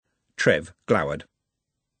Trev glowered.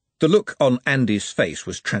 The look on Andy's face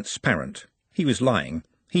was transparent. He was lying.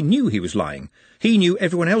 He knew he was lying. He knew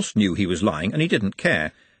everyone else knew he was lying, and he didn't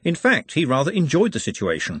care. In fact, he rather enjoyed the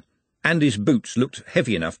situation. Andy's boots looked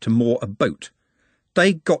heavy enough to moor a boat.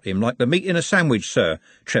 "They got him like the meat in a sandwich, sir,"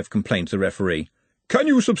 Trev complained to the referee. "Can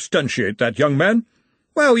you substantiate that, young man?"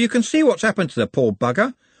 "Well, you can see what's happened to the poor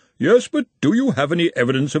bugger." "Yes, but do you have any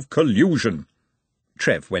evidence of collusion?"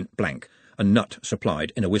 Trev went blank, and Nutt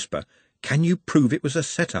supplied in a whisper, "Can you prove it was a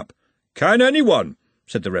set-up?" "Can anyone?"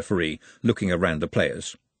 said the referee, looking around the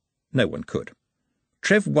players. No one could.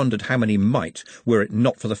 Trev wondered how many might, were it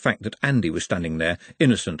not for the fact that Andy was standing there,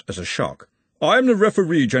 innocent as a shark. "I'm the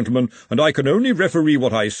referee, gentlemen, and I can only referee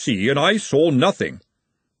what I see, and I saw nothing."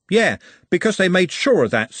 "Yeah, because they made sure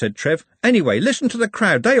of that," said Trev. "Anyway, listen to the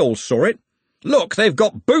crowd, they all saw it." "Look, they've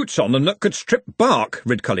got boots on them that could strip bark,"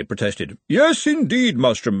 Ridcully protested. "Yes, indeed,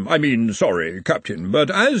 sorry, Captain,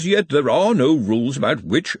 but as yet there are no rules about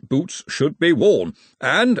which boots should be worn,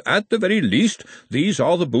 and, at the very least, these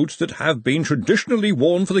are the boots that have been traditionally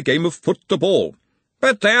worn for the game of foot-the-ball."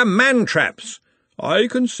 "But they're man-traps." "I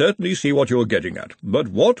can certainly see what you're getting at, but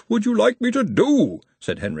what would you like me to do?"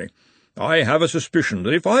 said Henry. "I have a suspicion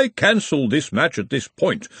that if I cancelled this match at this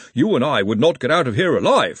point, you and I would not get out of here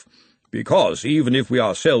alive. Because, even if we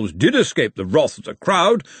ourselves did escape the wrath of the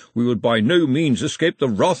crowd, we would by no means escape the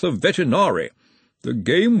wrath of Vetinari. The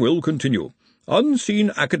game will continue.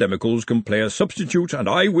 Unseen Academicals can play a substitute, and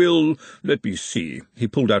I will— let me see." He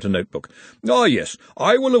pulled out a notebook. "Ah, yes,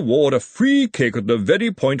 I will award a free kick at the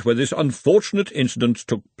very point where this unfortunate incident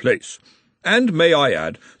took place. And may I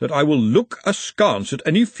add that I will look askance at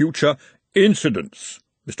any future incidents.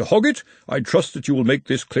 Mr. Hoggett, I trust that you will make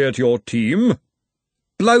this clear to your team."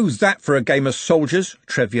 "Blow that for a game of soldiers,"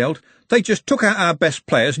 Trev yelled. "They just took out our best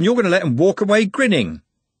players, and you're going to let them walk away grinning."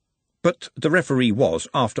 But the referee was,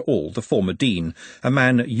 after all, the former dean, a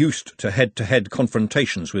man used to head-to-head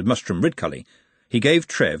confrontations with Mustrum Ridcully. He gave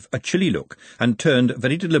Trev a chilly look, and turned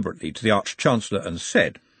very deliberately to the Arch-Chancellor and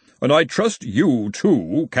said, "And I trust you,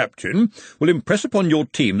 too, Captain, will impress upon your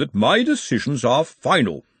team that my decisions are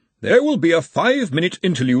final. There will be a 5-minute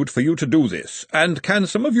interlude for you to do this, and can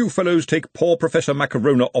some of you fellows take poor Professor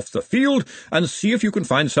Macarona off the field and see if you can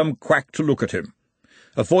find some quack to look at him?"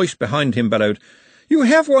 A voice behind him bellowed, "You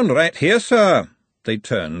have one right here, sir." They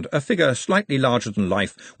turned. A figure slightly larger than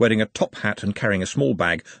life, wearing a top hat and carrying a small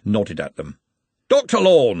bag, nodded at them. "Dr.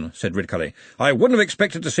 Lorne," said Ridcully, "I wouldn't have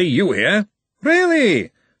expected to see you here."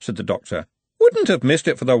 "Really?" said the doctor. "Wouldn't have missed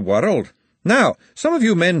it for the world. Now, some of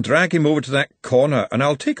you men drag him over to that corner, and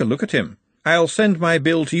I'll take a look at him. I'll send my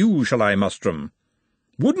bill to you, shall I, Mustrum?"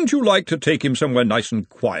 "Wouldn't you like to take him somewhere nice and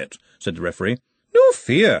quiet?" said the referee. "No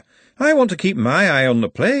fear. I want to keep my eye on the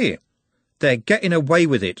play." "They're getting away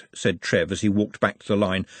with it," said Trev as he walked back to the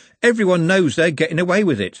line. "Everyone knows they're getting away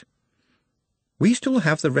with it." "We still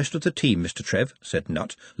have the rest of the team, Mr. Trev," said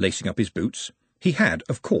Nutt, lacing up his boots. He had,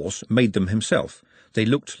 of course, made them himself. They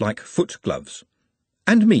looked like foot gloves.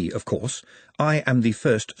 "And me, of course. I am the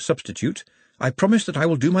first substitute. I promise that I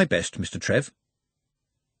will do my best, Mr. Trev."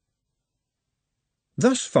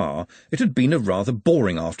 Thus far, it had been a rather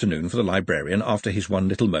boring afternoon for the librarian after his one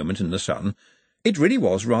little moment in the sun. It really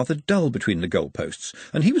was rather dull between the goalposts,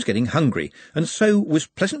 and he was getting hungry, and so was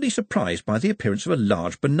pleasantly surprised by the appearance of a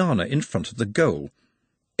large banana in front of the goal.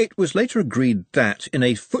 It was later agreed that, in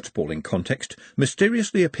a footballing context,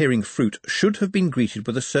 mysteriously appearing fruit should have been greeted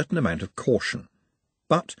with a certain amount of caution.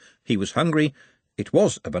 But he was hungry, it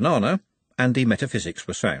was a banana, and the metaphysics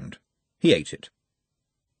were sound. He ate it.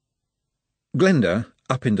 Glenda,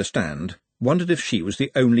 up in the stand, wondered if she was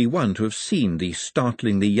the only one to have seen the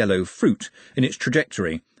startlingly yellow fruit in its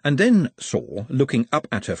trajectory, and then saw, looking up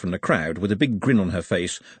at her from the crowd with a big grin on her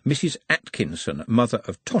face, Mrs. Atkinson, mother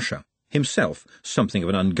of Tosher, himself something of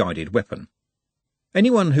an unguided weapon.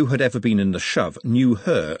 Anyone who had ever been in the shove knew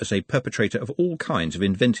her as a perpetrator of all kinds of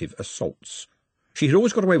inventive assaults. She had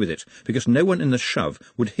always got away with it, because no one in the shove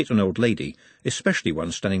would hit an old lady, especially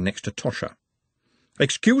one standing next to Tosher.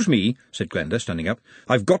 "Excuse me," said Glenda, standing up.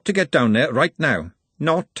 "I've got to get down there right now."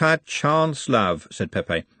 "Not a chance, love," said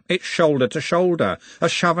Pepe. "It's shoulder to shoulder, a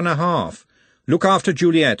shove and a half." "Look after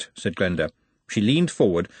Juliet," said Glenda. She leaned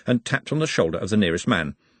forward and tapped on the shoulder of the nearest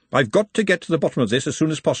man. "I've got to get to the bottom of this as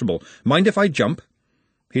soon as possible. Mind if I jump?"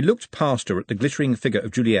 He looked past her at the glittering figure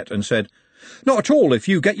of Juliet and said, "Not at all if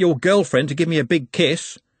you get your girlfriend to give me a big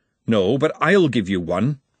kiss." "No, but I'll give you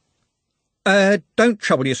one." Don't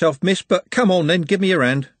trouble yourself, miss, but come on then, give me your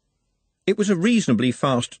hand." It was a reasonably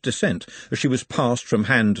fast descent, as she was passed from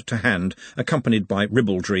hand to hand, accompanied by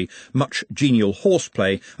ribaldry, much genial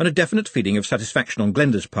horseplay, and a definite feeling of satisfaction on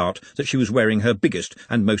Glenda's part that she was wearing her biggest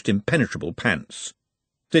and most impenetrable pants.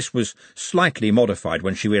 This was slightly modified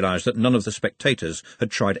when she realised that none of the spectators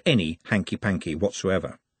had tried any hanky-panky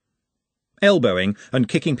whatsoever. Elbowing and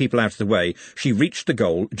kicking people out of the way, she reached the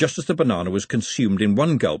goal just as the banana was consumed in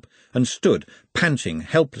one gulp and stood, panting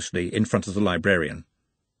helplessly in front of the librarian.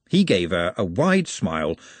 He gave her a wide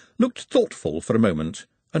smile, looked thoughtful for a moment,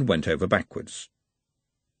 and went over backwards.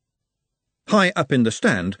 High up in the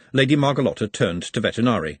stand, Lady Margalotta turned to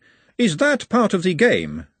Vetinari. "Is that part of the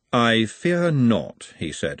game?" "I fear not,"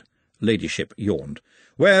 he said. Ladyship yawned.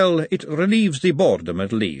 "Well, it relieves the boredom,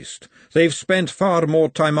 at least. They've spent far more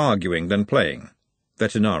time arguing than playing."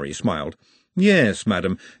 Vetinari smiled. "Yes,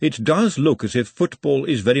 madam, it does look as if football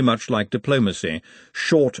is very much like diplomacy,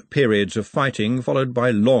 short periods of fighting followed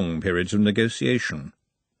by long periods of negotiation."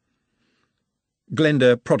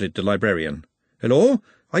 Glenda prodded the librarian. "Hello?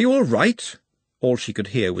 Are you all right?" All she could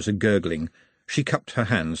hear was a gurgling. She cupped her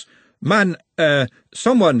hands. "Man,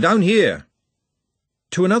 someone down here!"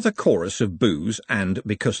 To another chorus of boos and,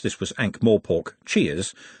 because this was Ankh-Morpork,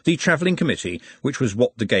 cheers, the travelling committee, which was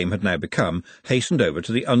what the game had now become, hastened over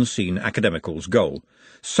to the unseen Academicals' goal.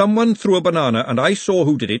 "Someone threw a banana, and I saw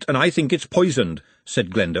who did it, and I think it's poisoned," said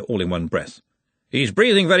Glenda all in one breath. "He's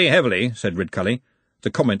breathing very heavily," said Ridcully.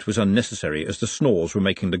 The comment was unnecessary, as the snores were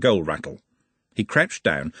making the goal rattle. He crouched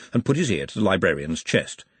down and put his ear to the librarian's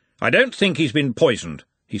chest. "I don't think he's been poisoned,"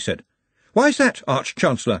 he said. "Why's that,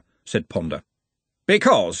 Arch-Chancellor?" said Ponder.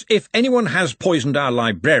 "Because if anyone has poisoned our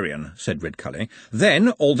librarian," said Ridcully,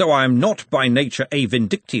 "then, although I am not by nature a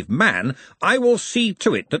vindictive man, I will see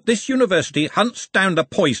to it that this university hunts down the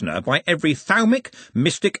poisoner by every thaumic,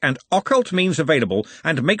 mystic, and occult means available,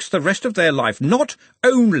 and makes the rest of their life not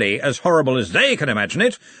only as horrible as they can imagine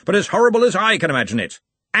it, but as horrible as I can imagine it.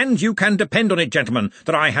 And you can depend on it, gentlemen,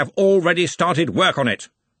 that I have already started work on it."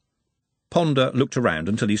 Ponder looked around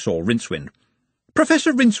until he saw Rincewind.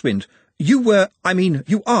 "Professor Rincewind, you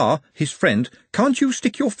are his friend. Can't you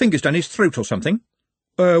stick your fingers down his throat or something?"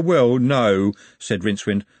 Well, no," said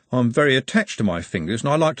Rincewind. "I'm very attached to my fingers, and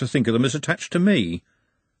I like to think of them as attached to me."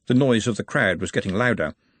 The noise of the crowd was getting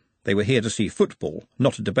louder. They were here to see football,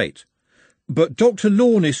 not a debate. "But Dr.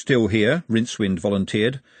 Lorne is still here," Rincewind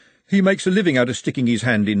volunteered. "He makes a living out of sticking his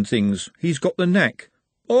hand in things. He's got the knack."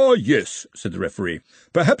 "Ah, yes," said the referee.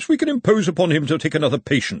 "Perhaps we can impose upon him to take another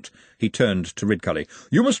patient." He turned to Ridcully.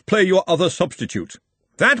 "You must play your other substitute."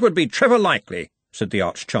 "That would be Trevor Likely," said the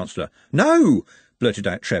Arch-Chancellor. "No," blurted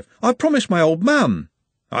out Trev. "I promised my old mum."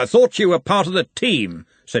 "I thought you were part of the team,"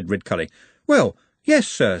 said Ridcully. "Well, yes,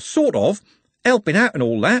 sir, sort of. Helping out and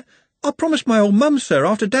all that. I promised my old mum, sir,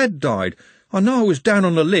 after Dad died. I know I was down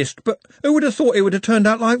on the list, but who would have thought it would have turned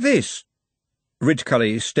out like this?"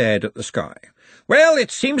 Ridcully stared at the sky. "Well,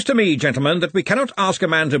 it seems to me, gentlemen, that we cannot ask a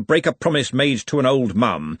man to break a promise made to an old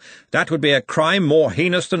mum. That would be a crime more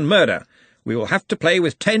heinous than murder. We will have to play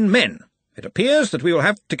with 10 men. It appears that we will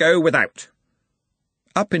have to go without."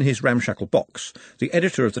 Up in his ramshackle box, the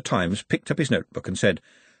editor of the Times picked up his notebook and said,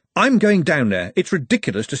 "I'm going down there. It's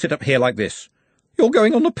ridiculous to sit up here like this." "You're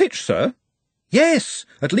going on the pitch, sir?" "Yes,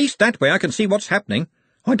 at least that way I can see what's happening."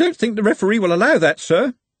 "I don't think the referee will allow that,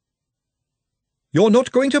 sir." "You're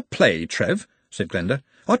not going to play, Trev?" said Glenda.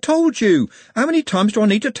 "I told you. How many times do I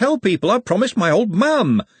need to tell people I promised my old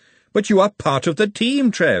mum?" "But you are part of the team,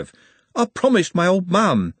 Trev." "I promised my old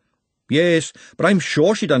mum." "Yes, but I'm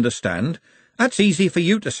sure she'd understand. That's easy for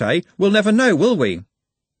you to say. We'll never know, will we?"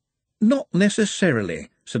 "Not necessarily,"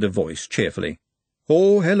 said a voice cheerfully.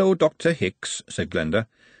 "Oh, hello, Dr. Hicks," said Glenda.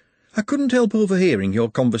 "I couldn't help overhearing your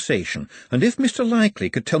conversation, and if Mr. Likely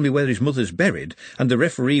could tell me where his mother's buried, and the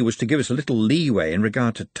referee was to give us a little leeway in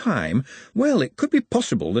regard to time, well, it could be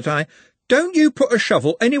possible that I—" "Don't you put a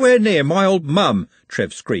shovel anywhere near my old mum!"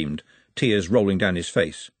 Trev screamed, tears rolling down his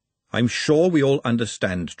face. "I'm sure we all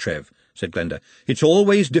understand, Trev," said Glenda. "It's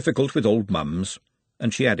always difficult with old mums."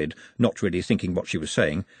 And she added, not really thinking what she was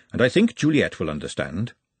saying, "And I think Juliet will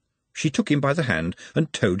understand." She took him by the hand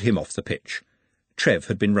and towed him off the pitch. Trev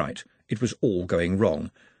had been right. It was all going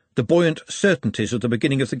wrong. The buoyant certainties of the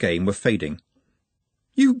beginning of the game were fading.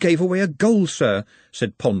 "You gave away a goal, sir,"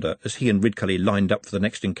 said Ponder, as he and Ridcully lined up for the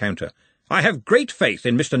next encounter. "I have great faith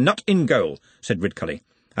in Mr. Nut in goal," said Ridcully,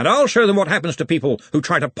 "and I'll show them what happens to people who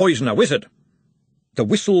try to poison a wizard." The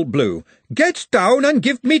whistle blew. "Get down and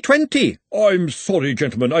give me 20. "I'm sorry,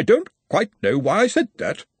 gentlemen, I don't quite know why I said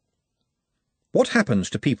that." What happens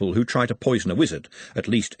to people who try to poison a wizard, at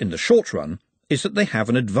least in the short run, is that they have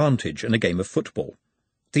an advantage in a game of football.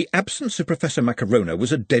 The absence of Professor Macarona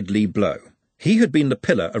was a deadly blow. He had been the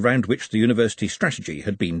pillar around which the university strategy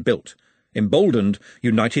had been built. Emboldened,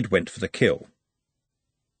 United went for the kill.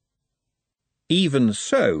 Even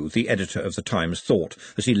so, the editor of the Times thought,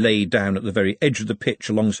 as he lay down at the very edge of the pitch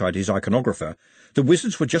alongside his iconographer, the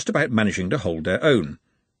Wizards were just about managing to hold their own.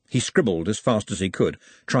 He scribbled as fast as he could,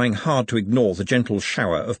 trying hard to ignore the gentle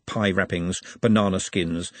shower of pie wrappings, banana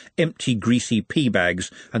skins, empty greasy pea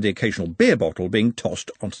bags, and the occasional beer bottle being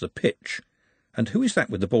tossed onto the pitch. And who is that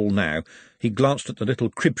with the ball now? He glanced at the little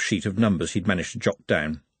crib sheet of numbers he'd managed to jot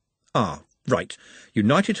down. Ah, right.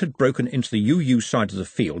 United had broken into the UU side of the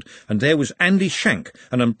field, and there was Andy Shank,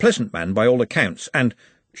 an unpleasant man by all accounts, and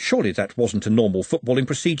surely that wasn't a normal footballing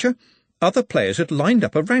procedure? Other players had lined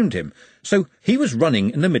up around him, so he was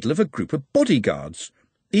running in the middle of a group of bodyguards.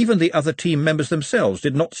 Even the other team members themselves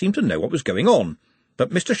did not seem to know what was going on.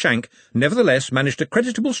 But Mr. Shank nevertheless managed a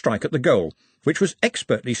creditable strike at the goal, which was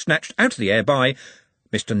expertly snatched out of the air by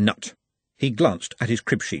Mr. Nutt. He glanced at his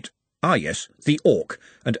crib sheet. Ah, yes, the Orc,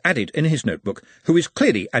 and added in his notebook, who is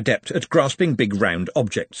clearly adept at grasping big round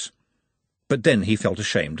objects. But then he felt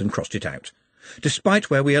ashamed and crossed it out.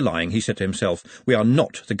 Despite where we are lying, he said to himself, we are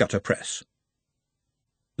not the gutter press.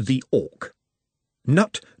 The Orc.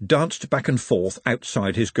 Nutt danced back and forth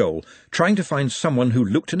outside his goal, trying to find someone who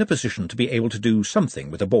looked in a position to be able to do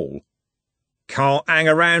something with a ball. "Can't hang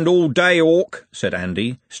around all day, Orc," said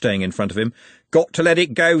Andy, staying in front of him. "Got to let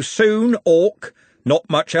it go soon, Orc. Not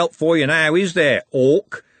much help for you now, is there,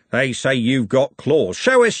 Orc? They say you've got claws.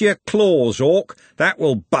 Show us your claws, Orc. That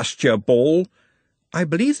will bust your ball." "I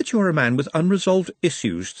believe that you are a man with unresolved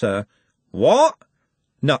issues, sir." "What?"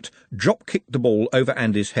 Nutt drop-kicked the ball over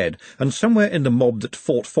Andy's head, and somewhere in the mob that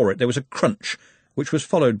fought for it there was a crunch, which was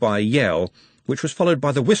followed by a yell, which was followed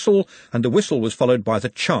by the whistle, and the whistle was followed by the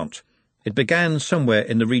chant. It began somewhere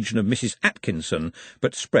in the region of Mrs. Atkinson,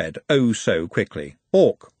 but spread oh so quickly.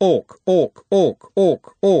 Orc, orc, orc, orc,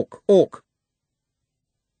 orc, orc, orc.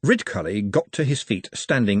 Ridcully got to his feet,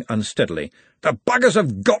 standing unsteadily. "The buggers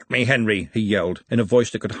have got me, Henry," he yelled, in a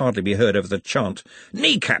voice that could hardly be heard over the chant.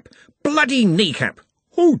 "Kneecap! Bloody kneecap!"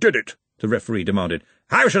 "Who did it?" the referee demanded.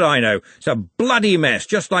 "How should I know? It's a bloody mess,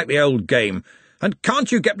 just like the old game. And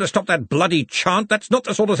can't you get to stop that bloody chant? That's not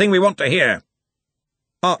the sort of thing we want to hear."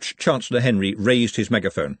 Arch-Chancellor Henry raised his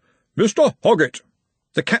megaphone. "Mr. Hoggett!"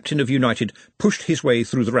 The captain of United pushed his way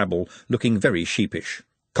through the rabble, looking very sheepish.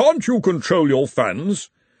 "Can't you control your fans?"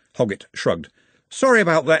 Hoggett shrugged. "Sorry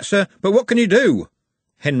about that, sir, but what can you do?"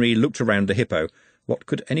 Henry looked around the hippo. What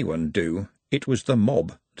could anyone do? It was the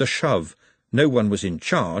mob, the shove. No one was in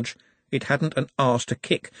charge. It hadn't an arse to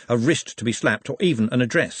kick, a wrist to be slapped, or even an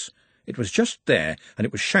address. It was just there, and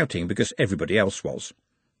it was shouting because everybody else was.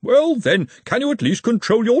 "Well, then, can you at least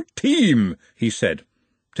control your team?" he said.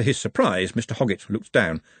 To his surprise, Mr. Hoggett looked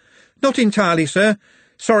down. "Not entirely, sir.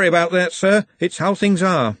 Sorry about that, sir. It's how things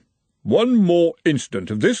are." "One more incident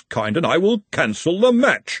of this kind and I will cancel the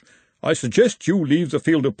match. I suggest you leave the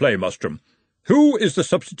field of play, Mustrum. Who is the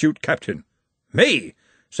substitute captain?" "Me,"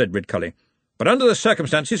 said Ridcully. "But under the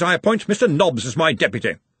circumstances I appoint Mr. Nobbs as my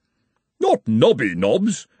deputy." "Not Nobby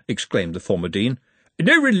Nobbs," exclaimed the former dean.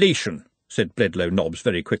 "No relation," said Bledlow Nobbs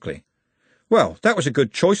very quickly. "Well, that was a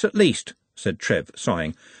good choice at least," said Trev,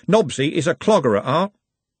 sighing. "Nobbsy is a clogger at heart."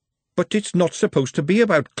 "But it's not supposed to be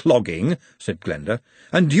about clogging," said Glenda.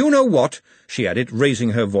 "And do you know what?" she added,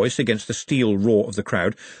 raising her voice against the steel roar of the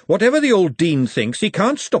crowd. "Whatever the old dean thinks, he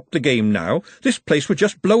can't stop the game now. This place would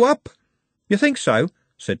just blow up." "You think so?"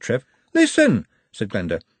 said Trev. "Listen," said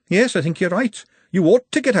Glenda. "Yes, I think you're right. You ought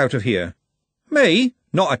to get out of here." "Me?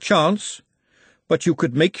 Not a chance." "But you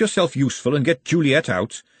could make yourself useful and get Juliet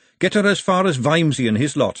out. Get her as far as Vimesy and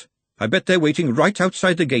his lot. I bet they're waiting right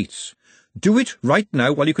outside the gates. Do it right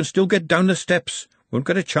now while you can still get down the steps. Won't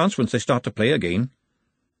get a chance once they start to play again."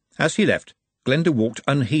 As he left, Glenda walked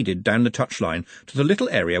unheeded down the touchline to the little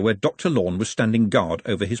area where Dr. Lorne was standing guard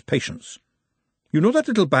over his patients. "You know that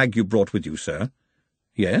little bag you brought with you, sir?"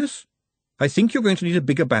 "Yes." "I think you're going to need a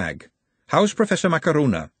bigger bag. How's Professor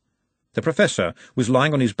Macarona?" The professor was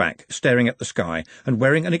lying on his back, staring at the sky, and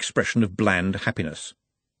wearing an expression of bland happiness.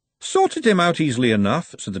 "Sorted him out easily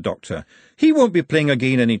enough," said the doctor. "He won't be playing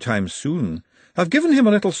again any time soon. I've given him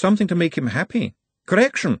a little something to make him happy.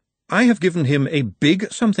 Correction, I have given him a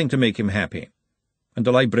big something to make him happy." "And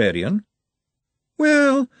the librarian?"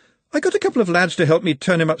 "Well, I got a couple of lads to help me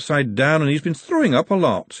turn him upside down, and he's been throwing up a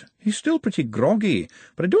lot. He's still pretty groggy,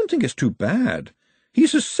 but I don't think it's too bad.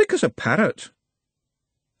 He's as sick as a parrot."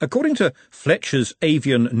 According to Fletcher's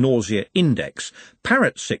Avian Nausea Index,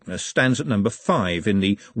 parrot sickness stands at number 5 in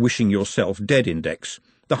the Wishing Yourself Dead Index,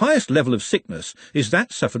 The highest level of sickness is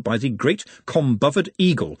that suffered by the great combovered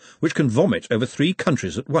eagle, which can vomit over 3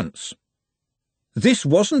 countries at once. "This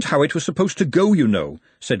wasn't how it was supposed to go, you know,"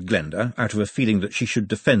 said Glenda, out of a feeling that she should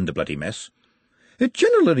defend the bloody mess. "It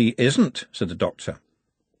generally isn't," said the doctor.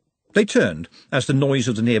 They turned as the noise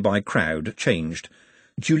of the nearby crowd changed.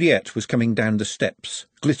 Juliet was coming down the steps,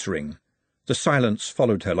 glittering. The silence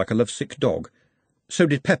followed her like a lovesick dog. So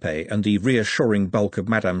did Pepe and the reassuring bulk of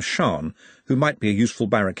Madame Shan, who might be a useful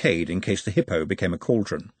barricade in case the hippo became a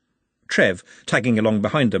cauldron. Trev, tagging along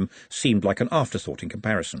behind them, seemed like an afterthought in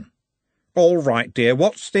comparison. "All right, dear,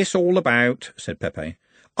 what's this all about?" said Pepe.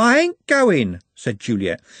 "I ain't going," said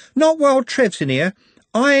Juliet. "Not while Trev's in here.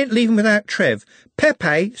 I ain't leaving without Trev.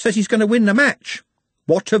 Pepe says he's going to win the match."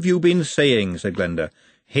 "What have you been saying?" said Glenda.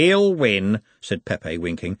 "He'll win," said Pepe,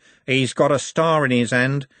 winking. "He's got a star in his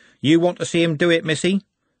hand. You want to see him do it, missy?"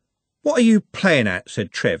 "What are you playing at?"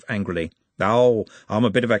 said Trev angrily. "Oh, I'm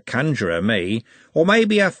a bit of a conjurer, me. Or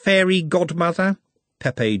maybe a fairy godmother."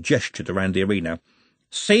 Pepe gestured around the arena.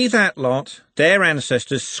 "See that lot? Their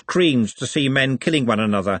ancestors screamed to see men killing one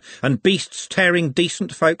another and beasts tearing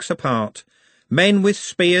decent folks apart. Men with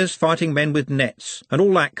spears fighting men with nets, and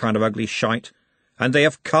all that kind of ugly shite. And they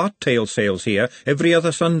have cart-tail sales here every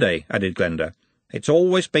other Sunday," added Glenda. "It's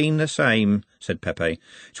always been the same," said Pepe.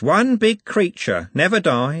 "It's one big creature, never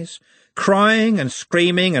dies, crying and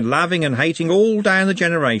screaming and loving and hating all down the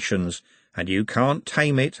generations, and you can't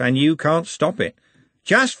tame it and you can't stop it.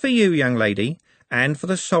 Just for you, young lady, and for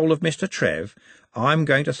the soul of Mr. Trev, I'm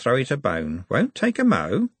going to throw it a bone. Won't take a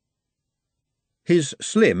mo?" His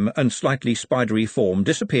slim and slightly spidery form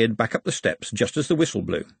disappeared back up the steps just as the whistle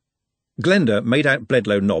blew. Glenda made out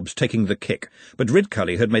Bledlow Nobbs taking the kick, but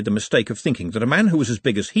Ridcully had made the mistake of thinking that a man who was as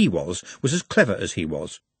big as he was as clever as he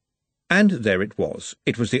was. And there it was.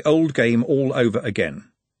 It was the old game all over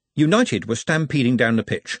again. United were stampeding down the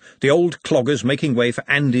pitch, the old cloggers making way for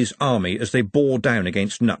Andy's army as they bore down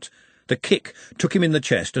against Nutt. The kick took him in the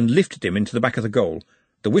chest and lifted him into the back of the goal.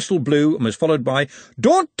 The whistle blew and was followed by,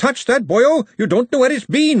 "Don't touch that, boyo! You don't know where it's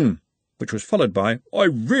been!" which was followed by, "I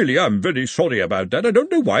really am very sorry about that. I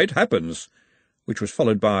don't know why it happens," which was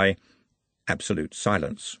followed by absolute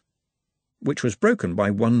silence, which was broken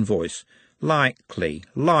by one voice, "Likely,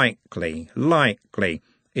 likely, likely."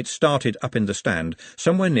 It started up in the stand,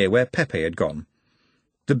 somewhere near where Pepe had gone.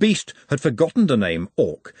 The beast had forgotten the name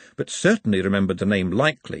Orc, but certainly remembered the name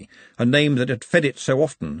Likely, a name that had fed it so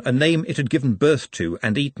often, a name it had given birth to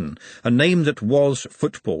and eaten, a name that was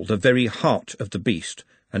football, the very heart of the beast.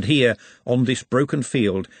 And here, on this broken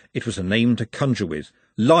field, it was a name to conjure with.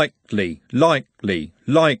 Likely, likely,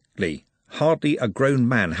 likely. Hardly a grown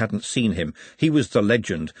man hadn't seen him. He was the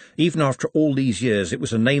legend. Even after all these years, it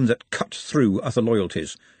was a name that cut through other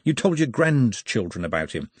loyalties. You told your grandchildren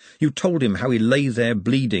about him. You told him how he lay there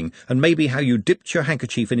bleeding, and maybe how you dipped your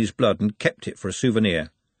handkerchief in his blood and kept it for a souvenir.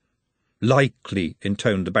 "Likely,"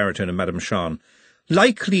 intoned the baritone of Madame Shan.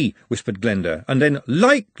 "Likely," whispered Glenda, and then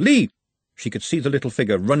 "Likely." She could see the little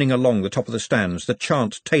figure running along the top of the stands, the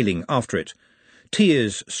chant tailing after it.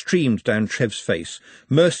 Tears streamed down Trev's face.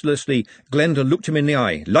 Mercilessly, Glenda looked him in the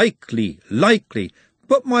eye. "Likely, likely."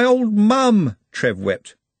 "But my old mum," Trev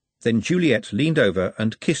wept. Then Juliet leaned over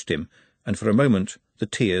and kissed him, and for a moment the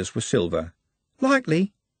tears were silver.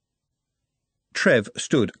 "Likely." Trev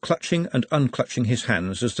stood clutching and unclutching his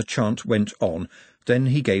hands as the chant went on. Then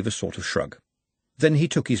he gave a sort of shrug. Then he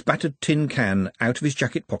took his battered tin can out of his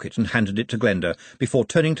jacket pocket and handed it to Glenda, before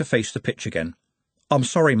turning to face the pitch again. "I'm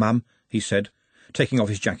sorry, Mum," he said, taking off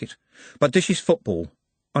his jacket, "but this is football,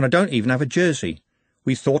 and I don't even have a jersey."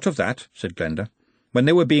 "We thought of that," said Glenda, "when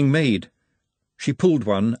they were being made." She pulled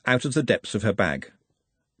one out of the depths of her bag.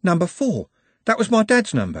 "Number 4. That was my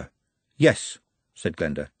dad's number." "Yes," said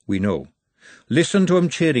Glenda, "we know. Listen to 'em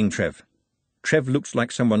cheering, Trev." Trev looked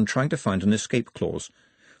like someone trying to find an escape clause.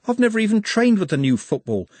 "I've never even trained with the new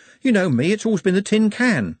football. You know me, it's always been the tin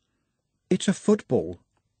can." "It's a football.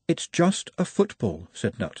 It's just a football,"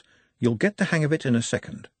 said Nutt. "You'll get the hang of it in a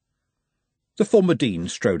second." The former dean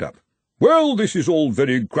strode up. "Well, this is all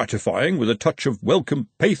very gratifying, with a touch of welcome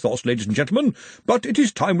pathos, ladies and gentlemen, but it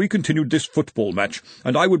is time we continued this football match,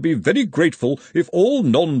 and I would be very grateful if all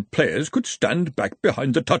non-players could stand back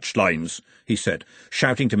behind the touchlines," he said,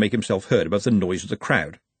 shouting to make himself heard above the noise of the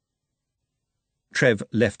crowd. Trev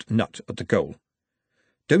left Nutt at the goal.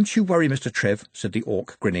 "Don't you worry, Mr. Trev," said the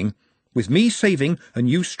Orc, grinning. "With me saving and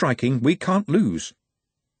you striking, we can't lose.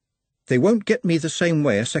 They won't get me the same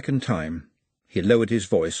way a second time." He lowered his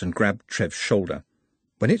voice and grabbed Trev's shoulder.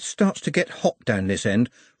 "When it starts to get hot down this end,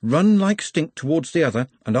 run like stink towards the other,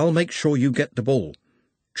 and I'll make sure you get the ball."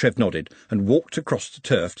 Trev nodded and walked across the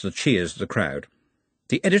turf to the cheers of the crowd.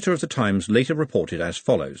 The editor of the Times later reported as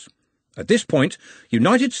follows. At this point,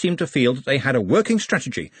 United seemed to feel that they had a working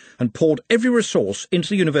strategy and poured every resource into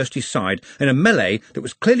the university's side in a melee that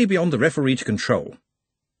was clearly beyond the referee to control.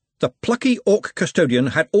 The plucky Orc custodian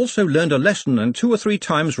had also learned a lesson and 2 or 3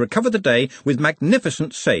 times recovered the day with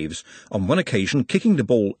magnificent saves, on one occasion kicking the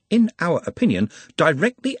ball, in our opinion,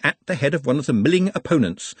 directly at the head of one of the milling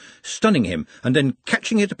opponents, stunning him and then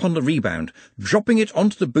catching it upon the rebound, dropping it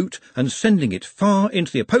onto the boot and sending it far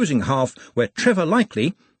into the opposing half, where Trevor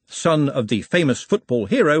Likely, son of the famous football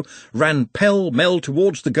hero, ran pell-mell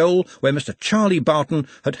towards the goal where Mr. Charlie Barton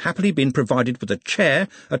had happily been provided with a chair,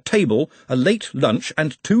 a table, a late lunch,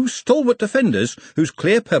 and 2 stalwart defenders whose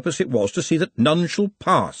clear purpose it was to see that none shall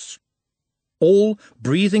pass. All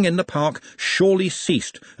breathing in the park surely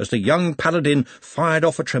ceased as the young paladin fired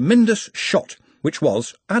off a tremendous shot, which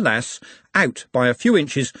was, alas, out by a few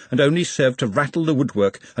inches and only served to rattle the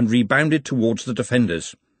woodwork and rebounded towards the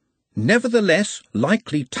defenders. Nevertheless,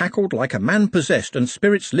 Likely tackled like a man possessed, and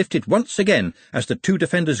spirits lifted once again as the 2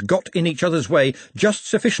 defenders got in each other's way just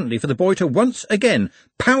sufficiently for the boy to once again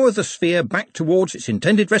power the sphere back towards its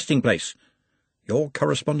intended resting place. Your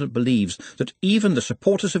correspondent believes that even the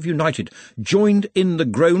supporters of United joined in the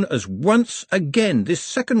groan as once again this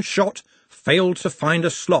second shot failed to find a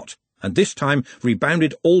slot, and this time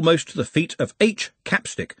rebounded almost to the feet of H.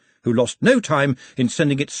 Capstick, who lost no time in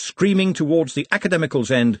sending it screaming towards the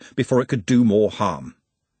Academicals end before it could do more harm.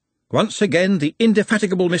 Once again the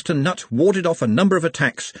indefatigable Mr. Nutt warded off a number of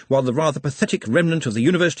attacks, while the rather pathetic remnant of the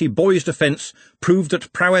university boys' defence proved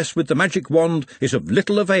that prowess with the magic wand is of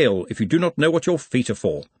little avail if you do not know what your feet are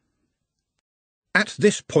for. At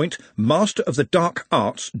this point, Master of the Dark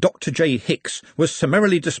Arts, Dr. J. Hicks, was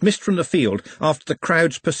summarily dismissed from the field after the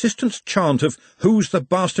crowd's persistent chant of "Who's the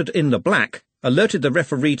bastard in the black?" alerted the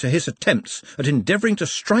referee to his attempts at endeavouring to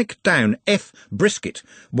strike down F. Brisket,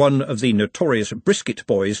 one of the notorious Brisket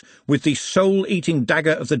boys, with the soul-eating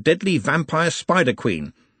dagger of the deadly vampire Spider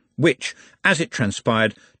Queen, which, as it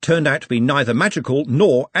transpired, turned out to be neither magical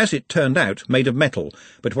nor, as it turned out, made of metal,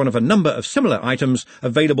 but one of a number of similar items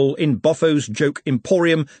available in Boffo's Joke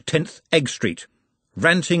Emporium, 10th Egg Street.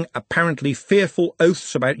 Ranting apparently fearful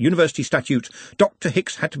oaths about university statute, Dr.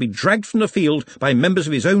 Hicks had to be dragged from the field by members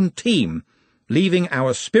of his own team, leaving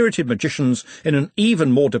our spirited magicians in an even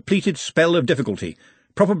more depleted spell of difficulty,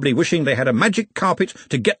 probably wishing they had a magic carpet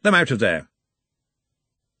to get them out of there.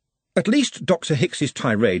 At least Dr. Hicks's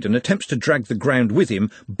tirade and attempts to drag the ground with him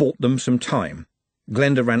bought them some time.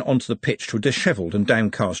 Glenda ran onto the pitch to a dishevelled and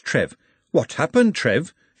downcast Trev. "What happened,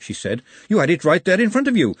 Trev?" she said. "You had it right there in front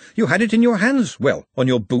of you. You had it in your hands. Well, on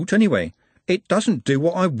your boot, anyway." "It doesn't do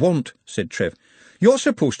what I want," said Trev. "You're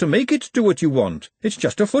supposed to make it do what you want. It's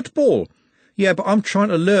just a football." "Yeah, but I'm trying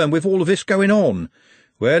to learn with all of this going on."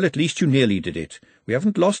 "Well, at least you nearly did it. We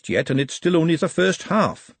haven't lost yet, and it's still only the first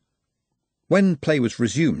half." When play was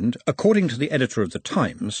resumed, according to the editor of the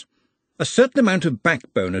Times, a certain amount of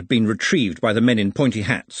backbone had been retrieved by the men in pointy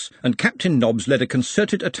hats, and Captain Nobbs led a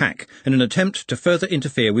concerted attack in an attempt to further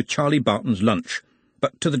interfere with Charlie Barton's lunch.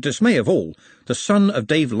 But to the dismay of all, the son of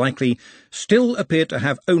Dave Likely still appeared to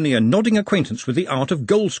have only a nodding acquaintance with the art of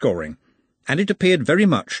goal-scoring, and it appeared very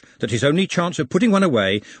much that his only chance of putting one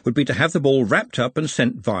away would be to have the ball wrapped up and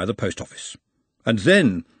sent via the post office. And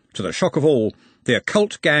then, to the shock of all, the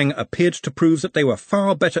occult gang appeared to prove that they were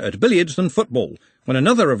far better at billiards than football, when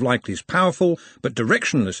another of Likely's powerful but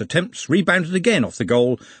directionless attempts rebounded again off the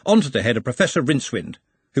goal onto the head of Professor Rincewind,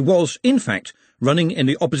 who was, in fact, running in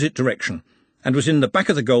the opposite direction, and was in the back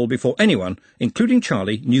of the goal before anyone, including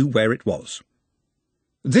Charlie, knew where it was.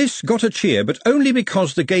 This got a cheer, but only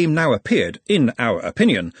because the game now appeared, in our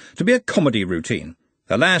opinion, to be a comedy routine.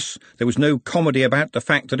 Alas, there was no comedy about the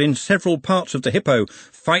fact that in several parts of the Hippo,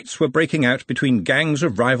 fights were breaking out between gangs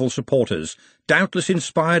of rival supporters, doubtless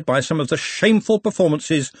inspired by some of the shameful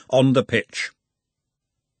performances on the pitch.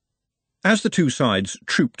 As the 2 sides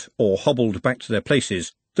trooped or hobbled back to their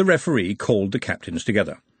places, the referee called the captains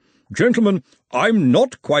together. "Gentlemen, I'm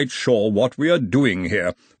not quite sure what we are doing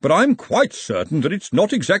here, but I'm quite certain that it's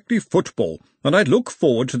not exactly football, and I look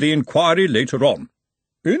forward to the inquiry later on.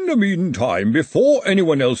 In the meantime, before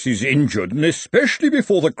anyone else is injured, and especially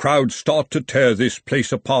before the crowd start to tear this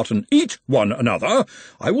place apart and eat one another,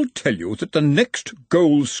 I will tell you that the next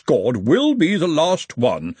goal scored will be the last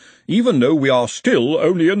one, even though we are still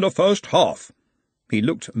only in the first half." He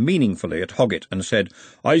looked meaningfully at Hoggett and said,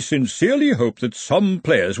 "I sincerely hope that some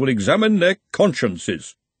players will examine their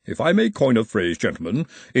consciences. If I may coin a phrase, gentlemen,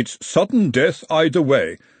 it's sudden death either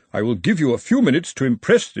way. I will give you a few minutes to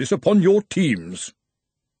impress this upon your teams."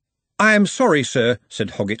 "I am sorry, sir,"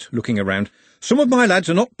 said Hoggett, looking around. "Some of my lads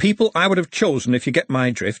are not people I would have chosen, if you get my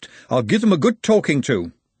drift. I'll give them a good talking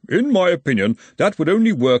to." In my opinion, that would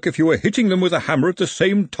only work if you were hitting them with a hammer at the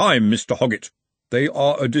same time, Mr. Hoggett. They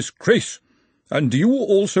are a disgrace. And do you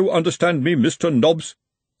also understand me, Mr. Nobbs?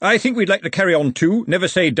 "I think we'd like to carry on too, never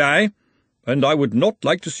say die." "And I would not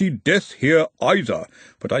like to see death here either,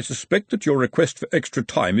 but I suspect that your request for extra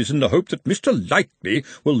time is in the hope that Mr. Likely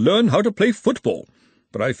will learn how to play football.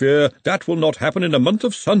 But I fear that will not happen in a month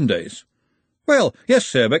of Sundays." "Well, yes,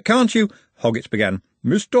 sir, but can't you—" Hoggett began.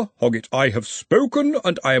 "Mr. Hoggett, I have spoken,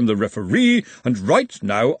 and I am the referee, and right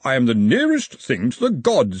now I am the nearest thing to the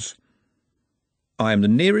gods." "I am the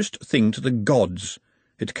nearest thing to the gods."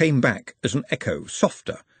 It came back as an echo,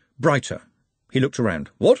 softer, brighter. He looked around.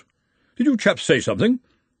 "What? Did you chaps say something?"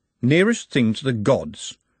 "Nearest thing to the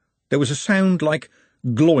gods." There was a sound like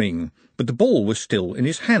glowing, but the ball was still in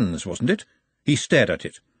his hands, wasn't it? He stared at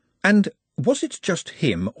it. And was it just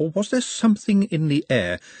him, or was there something in the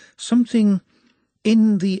air? Something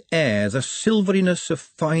in the air, the silveriness of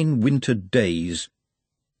fine winter days.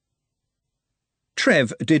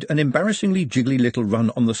 Trev did an embarrassingly jiggly little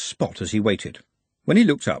run on the spot as he waited. When he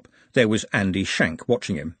looked up, there was Andy Shank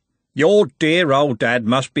watching him. "Your dear old dad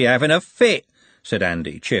must be having a fit," said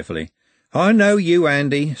Andy cheerfully. "I know you,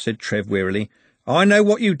 Andy," said Trev wearily. "I know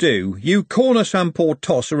what you do. You corner some poor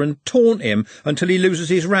tosser and taunt him until he loses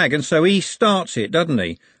his rag, and so he starts it, doesn't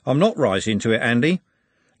he? I'm not rising to it, Andy."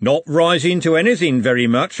 "Not rising to anything very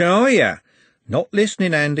much, are you?" "Not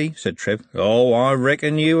listening, Andy," said Trev. "Oh, I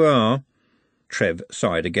reckon you are." Trev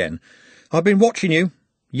sighed again. "I've been watching you.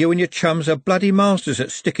 You and your chums are bloody masters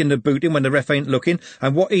at sticking the boot in when the ref ain't looking,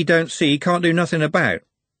 and what he don't see he can't do nothing about."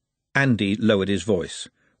 Andy lowered his voice.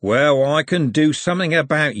 "Well, I can do something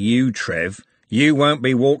about you, Trev. You won't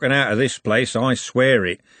be walking out of this place, I swear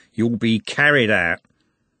it. You'll be carried out."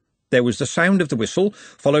 There was the sound of the whistle,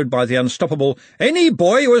 followed by the unstoppable, "Any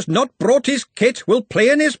boy who has not brought his kit will play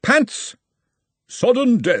in his pants."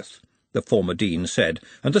 "Sudden death," the former dean said,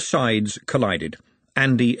 and the sides collided,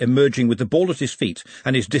 Andy emerging with the ball at his feet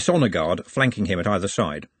and his dishonour guard flanking him at either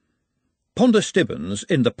side. Ponder Stibbons,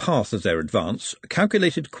 in the path of their advance,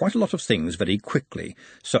 calculated quite a lot of things very quickly,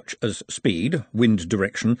 such as speed, wind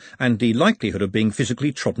direction, and the likelihood of being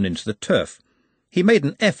physically trodden into the turf. He made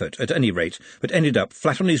an effort, at any rate, but ended up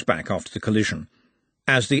flat on his back after the collision.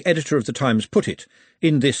 As the editor of the Times put it,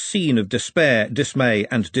 in this scene of despair, dismay,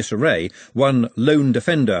 and disarray, one lone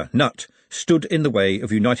defender, Nutt, stood in the way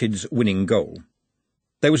of United's winning goal.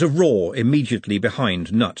 There was a roar immediately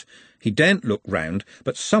behind Nutt. He daren't look round,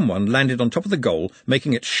 but someone landed on top of the goal,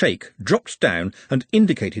 making it shake, dropped down, and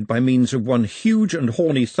indicated by means of one huge and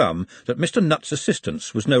horny thumb that Mr. Nutt's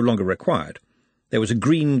assistance was no longer required. There was a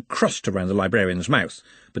green crust around the librarian's mouth,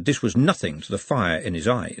 but this was nothing to the fire in his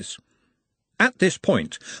eyes. At this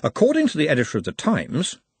point, according to the editor of the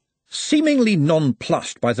Times, seemingly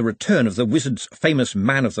nonplussed by the return of the wizard's famous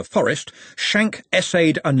man of the forest, Shank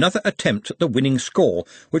essayed another attempt at the winning score,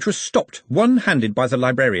 which was stopped one-handed by the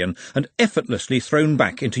librarian and effortlessly thrown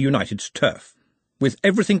back into United's turf. With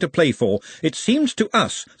everything to play for, it seemed to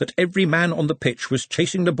us that every man on the pitch was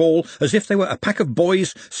chasing the ball as if they were a pack of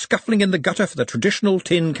boys scuffling in the gutter for the traditional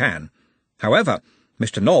tin can. However,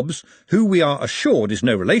 Mr. Nobbs, who we are assured is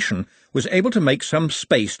no relation, was able to make some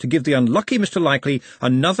space to give the unlucky Mr. Likely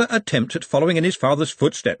another attempt at following in his father's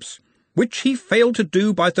footsteps, which he failed to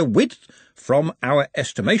do by the width, from our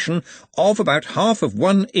estimation, of about half of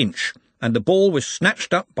 1 inch, and the ball was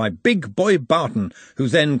snatched up by big boy Barton, who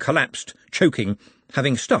then collapsed, choking,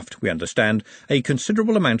 having stuffed, we understand, a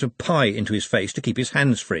considerable amount of pie into his face to keep his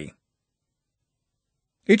hands free.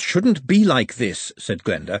 "It shouldn't be like this," said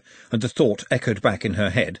Glenda, and the thought echoed back in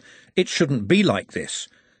her head. "It shouldn't be like this.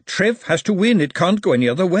 Trev has to win, it can't go any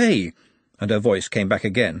other way." And her voice came back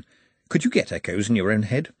again. Could you get echoes in your own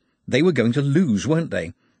head? They were going to lose, weren't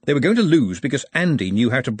they? They were going to lose because Andy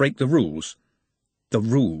knew how to break the rules. The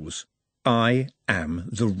rules. I am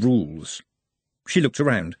the rules. She looked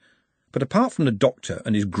around, but apart from the doctor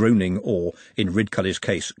and his groaning or, in Ridcully's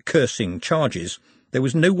case, cursing charges, there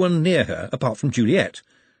was no one near her apart from Juliet,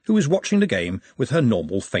 who was watching the game with her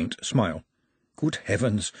normal faint smile. "Good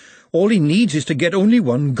heavens! All he needs is to get only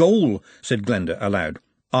 1 goal," said Glenda aloud.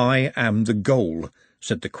 "I am the goal,"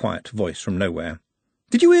 said the quiet voice from nowhere.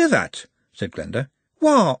 "Did you hear that?" said Glenda.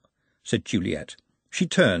 "What?" said Juliet. She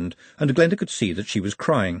turned, and Glenda could see that she was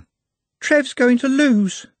crying. "Trev's going to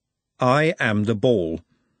lose." "I am the ball."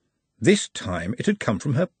 This time it had come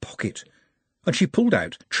from her pocket, and she pulled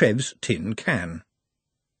out Trev's tin can.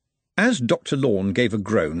 As Dr. Lorne gave a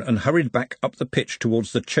groan and hurried back up the pitch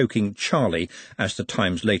towards the choking Charlie, as the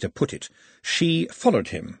Times later put it, she followed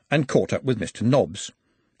him and caught up with Mr. Nobbs.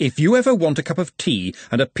 "If you ever want a cup of tea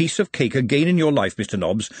and a piece of cake again in your life, Mr.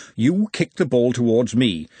 Nobbs, you kick the ball towards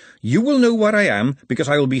me. You will know where I am, because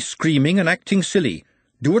I will be screaming and acting silly.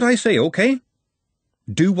 Do what I say, OK?"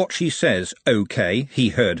 "Do what she says, OK," he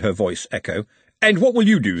heard her voice echo. "And what will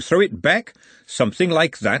you do, throw it back?" "Something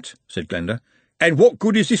like that," said Glenda. "And what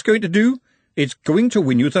good is this going to do?" "It's going to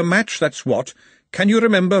win you the match, that's what. Can you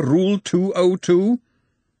remember Rule 202?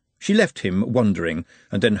 She left him wondering,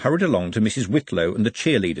 and then hurried along to Mrs. Whitlow and the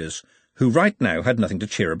cheerleaders, who right now had nothing to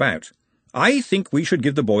cheer about. "I think we should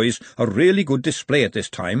give the boys a really good display at this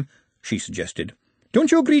time," she suggested.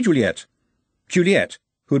 "Don't you agree, Juliet?" Juliet,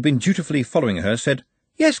 who had been dutifully following her, said,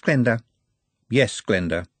 "Yes, Glenda." Yes,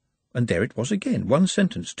 Glenda. And there it was again, one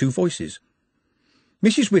sentence, two voices.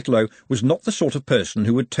 Mrs. Whitlow was not the sort of person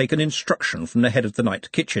who would take an instruction from the head of the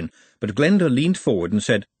night kitchen, but Glenda leaned forward and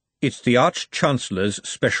said, "It's the Arch-Chancellor's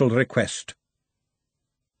special request."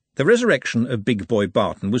 The resurrection of Big Boy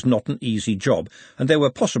Barton was not an easy job, and there were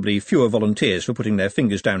possibly fewer volunteers for putting their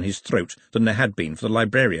fingers down his throat than there had been for the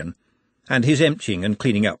librarian, and his emptying and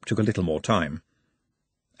cleaning up took a little more time.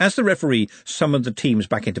 As the referee summoned the teams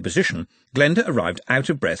back into position, Glenda arrived out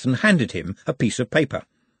of breath and handed him a piece of paper.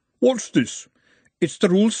 "What's this?" "It's the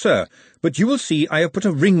rules, sir, but you will see I have put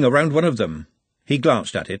a ring around one of them." He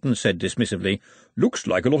glanced at it and said dismissively, "Looks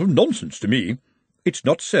like a lot of nonsense to me." "It's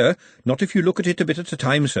not, sir. Not if you look at it a bit at a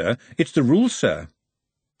time, sir. It's the rules, sir."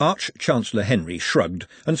 Arch-Chancellor Henry shrugged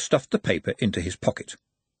and stuffed the paper into his pocket.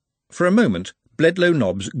 For a moment, Bledlow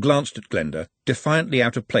Nobbs glanced at Glenda, defiantly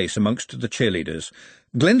out of place amongst the cheerleaders.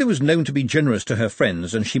 Glenda was known to be generous to her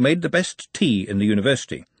friends, and she made the best tea in the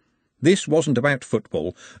university. This wasn't about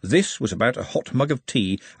football. This was about a hot mug of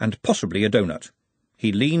tea and possibly a doughnut.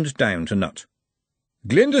 He leaned down to nut.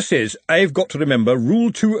 "Glenda says I've got to remember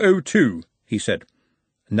Rule 202, he said.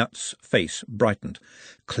 Nut's face brightened.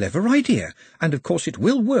 "Clever idea, and of course it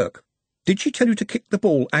will work. Did she tell you to kick the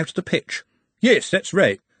ball out of the pitch?" "Yes, that's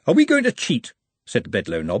right. Are we going to cheat?" said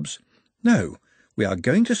Bedlow Nobbs. "No, we are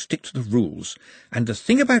going to stick to the rules, and the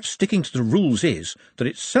thing about sticking to the rules is that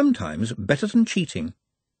it's sometimes better than cheating."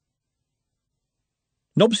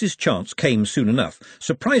 Nobbs's chance came soon enough,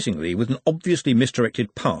 surprisingly with an obviously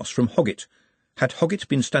misdirected pass from Hoggett. Had Hoggett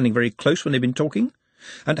been standing very close when they'd been talking?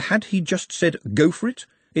 And had he just said, "Go for it"?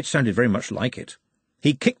 It sounded very much like it.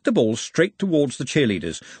 He kicked the ball straight towards the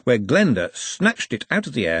cheerleaders, where Glenda snatched it out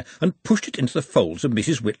of the air and pushed it into the folds of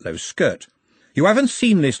Mrs. Whitlow's skirt. "You haven't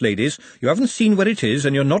seen this, ladies. You haven't seen where it is,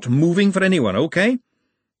 and you're not moving for anyone, OK?"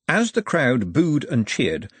 As the crowd booed and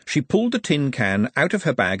cheered, she pulled the tin can out of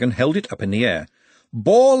her bag and held it up in the air.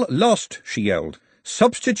 "Ball lost," she yelled.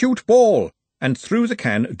 "Substitute ball," and threw the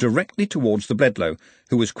can directly towards the Bledlow,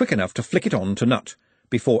 who was quick enough to flick it on to Nut.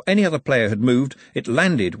 Before any other player had moved, it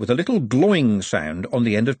landed with a little glowing sound on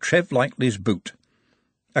the end of Trev Likely's boot.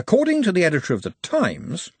 According to the editor of the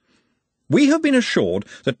Times, "We have been assured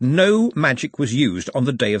that no magic was used on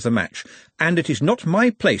the day of the match, and it is not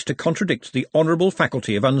my place to contradict the honourable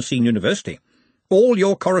faculty of Unseen University. All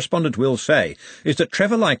your correspondent will say is that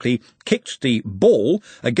Trevor Likely kicked the ball,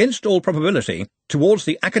 against all probability, towards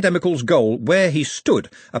the Academicals' goal where he stood,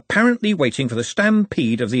 apparently waiting for the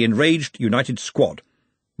stampede of the enraged United squad.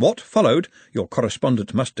 What followed, your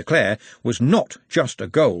correspondent must declare, was not just a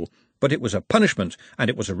goal, but it was a punishment and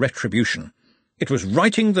it was a retribution. It was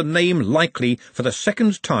writing the name Likely for the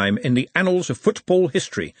second time in the annals of football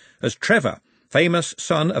history, as Trevor, famous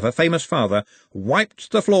son of a famous father,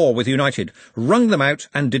 wiped the floor with United, wrung them out,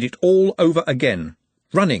 and did it all over again,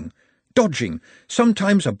 running, dodging,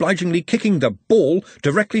 sometimes obligingly kicking the ball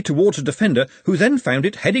directly towards a defender, who then found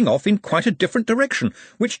it heading off in quite a different direction,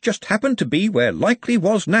 which just happened to be where Likely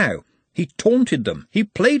was now. He taunted them, he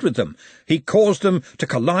played with them, he caused them to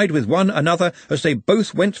collide with one another as they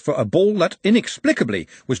both went for a ball that, inexplicably,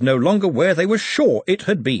 was no longer where they were sure it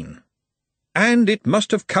had been. And it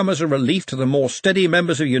must have come as a relief to the more steady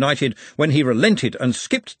members of United when he relented and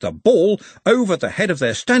skipped the ball over the head of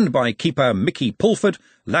their standby keeper Mickey Pulford,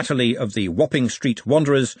 latterly of the Wapping Street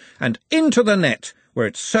Wanderers, and into the net, where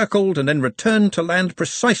it circled and then returned to land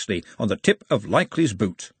precisely on the tip of Likely's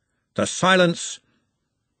boot. The silence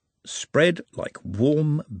spread like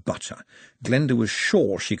warm butter. Glenda was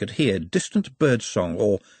sure she could hear distant birdsong,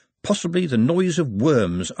 or possibly the noise of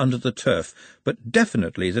worms under the turf, but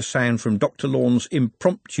definitely the sound from Dr. Lorne's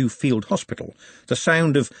impromptu field hospital, the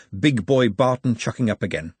sound of Big Boy Barton chucking up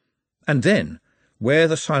again. And then, where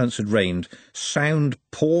the silence had reigned, sound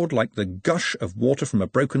poured like the gush of water from a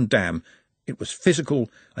broken dam. It was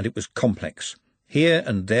physical and it was complex. Here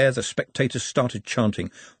and there the spectators started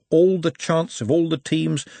chanting, all the chants of all the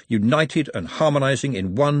teams united and harmonising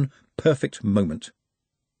in one perfect moment.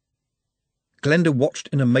 Glenda watched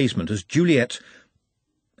in amazement as Juliet...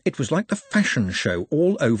 It was like the fashion show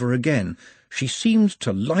all over again. She seemed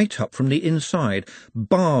to light up from the inside,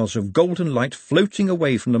 bars of golden light floating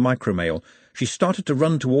away from the micromail. She started to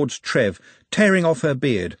run towards Trev, tearing off her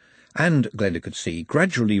beard, and, Glenda could see,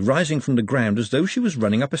 gradually rising from the ground as though she was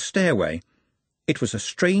running up a stairway. It was a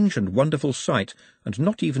strange and wonderful sight, and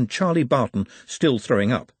not even Charlie Barton, still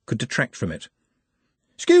throwing up, could detract from it.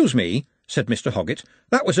 "Excuse me," said Mr. Hoggett,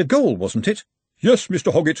 "that was a goal, wasn't it?" "Yes,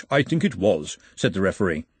 Mr. Hoggett, I think it was," said the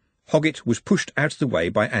referee. Hoggett was pushed out of the way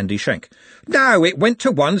by Andy Shank. "No, it went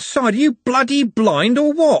to one side. Are you bloody blind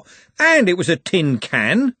or what? And it was a tin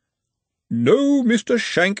can." "No, Mr.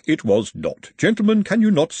 Shank, it was not. Gentlemen, can you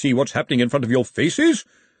not see what's happening in front of your faces?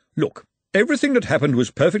 Look, everything that happened was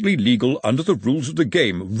perfectly legal under the rules of the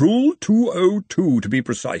game. Rule 202, to be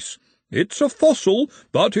precise. It's a fossil,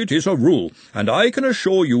 but it is a rule, and I can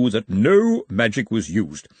assure you that no magic was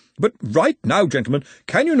used. But right now, gentlemen,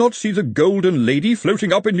 can you not see the golden lady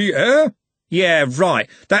floating up in the air?" "Yeah, right.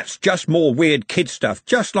 That's just more weird kid stuff,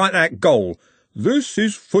 just like that goal." "This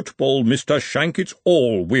is football, Mr. Shank. It's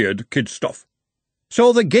all weird kid stuff."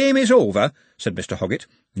 "So the game is over?" said Mr. Hoggett.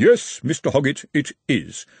 "Yes, Mr. Hoggett, it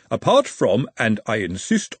is. Apart from, and I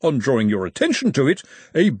insist on drawing your attention to it,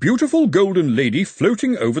 a beautiful golden lady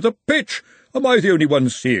floating over the pitch. Am I the only one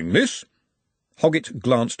seeing this?" Hoggett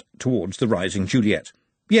glanced towards the rising Juliet.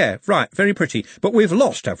 "Yeah, right, very pretty. But we've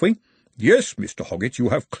lost, have we?" "Yes, Mr. Hoggett, you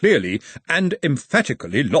have clearly and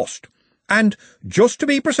emphatically lost." "And, just to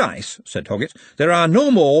be precise," said Hoggett, "there are no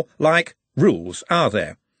more, rules, are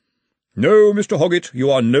there?" "No, Mr. Hoggett,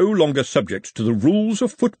 you are no longer subject to the rules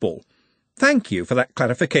of football." "Thank you for that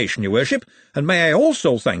clarification, your worship, and may I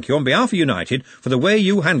also thank you on behalf of United for the way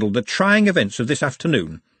you handled the trying events of this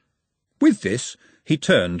afternoon." With this, he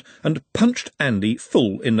turned and punched Andy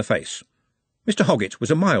full in the face. Mr. Hoggett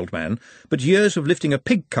was a mild man, but years of lifting a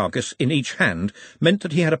pig carcass in each hand meant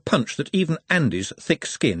that he had a punch that even Andy's thick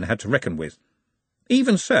skin had to reckon with.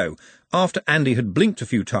 Even so, after Andy had blinked a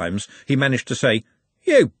few times, he managed to say,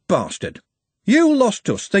 "You bastard!" "You lost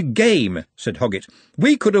us the game," said Hoggett.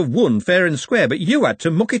 "We could have won fair and square, but you had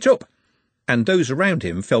to muck it up." And those around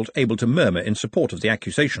him felt able to murmur in support of the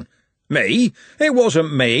accusation. "Me? It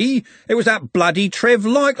wasn't me. It was that bloody Trev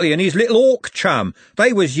Likely and his little orc chum.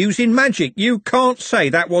 They was using magic. You can't say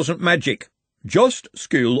that wasn't magic." "Just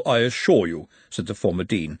skill, I assure you," said the former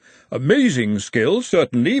dean. "Amazing skill,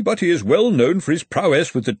 certainly, but he is well known for his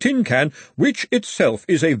prowess with the tin can, which itself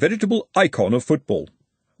is a veritable icon of football."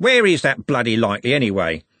 "Where is that bloody Likely,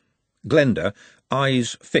 anyway?" Glenda,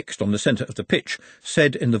 eyes fixed on the centre of the pitch,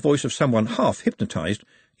 said in the voice of someone half hypnotised,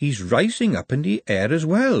 "He's rising up in the air as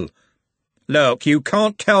well." "Look, you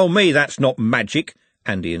can't tell me that's not magic,"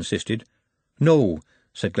 Andy insisted. "No,"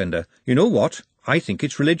 said Glenda. "You know what? I think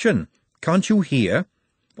it's religion. Can't you hear?"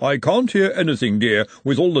 "I can't hear anything, dear,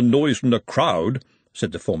 with all the noise from the crowd,"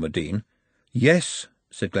 said the former dean. "Yes,"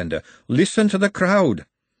 said Glenda. "Listen to the crowd."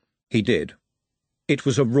 He did. It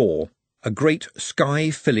was a roar, a great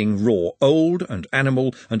sky-filling roar, old and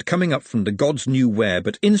animal and coming up from the gods knew where,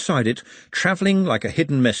 but inside it, travelling like a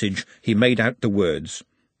hidden message, he made out the words.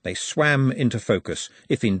 They swam into focus,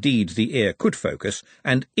 if indeed the ear could focus,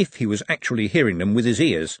 and if he was actually hearing them with his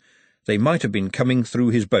ears. They might have been coming through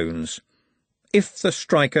his bones. If the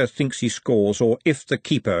striker thinks he scores, or if the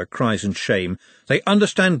keeper cries in shame, they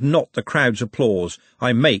understand not the crowd's applause.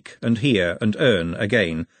 I make and hear and earn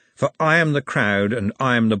again. For I am the crowd and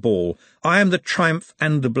I am the ball. I am the triumph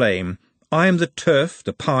and the blame. I am the turf,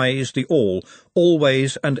 the pies, the all.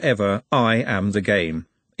 Always and ever I am the game.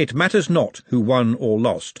 It matters not who won or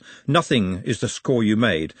lost. Nothing is the score you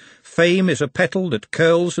made. Fame is a petal that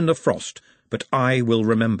curls in the frost. But I will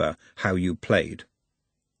remember how you played.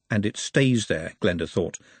 And it stays there, Glenda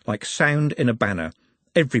thought, like sound in a banner,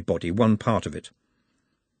 everybody one part of it.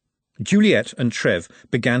 Juliet and Trev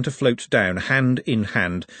began to float down, hand in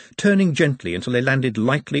hand, turning gently until they landed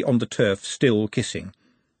lightly on the turf, still kissing.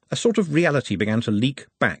 A sort of reality began to leak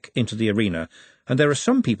back into the arena, and there are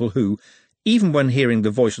some people who, even when hearing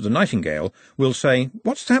the voice of the nightingale, will say,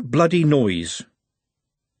 "What's that bloody noise?"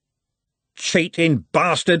 "Cheating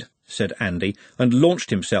bastard!" said Andy, and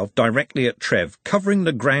launched himself directly at Trev, covering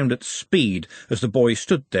the ground at speed as the boy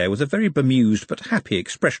stood there with a very bemused but happy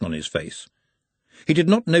expression on his face. He did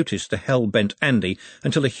not notice the hell-bent Andy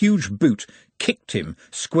until a huge boot kicked him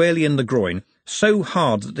squarely in the groin, so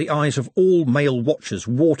hard that the eyes of all male watchers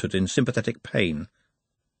watered in sympathetic pain.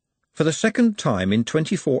 For the second time in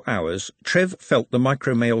 24 hours, Trev felt the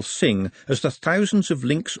micromail sing as the thousands of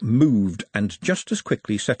links moved and just as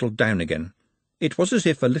quickly settled down again. It was as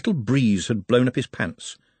if a little breeze had blown up his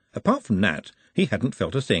pants. Apart from that, he hadn't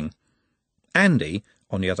felt a thing. Andy,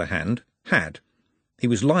 on the other hand, had. He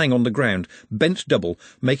was lying on the ground, bent double,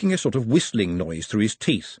 making a sort of whistling noise through his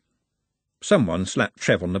teeth. Someone slapped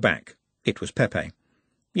Trev on the back. It was Pepe.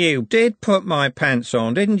 "You did put my pants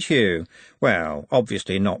on, didn't you? Well,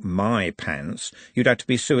 obviously not my pants. You'd have to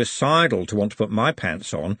be suicidal to want to put my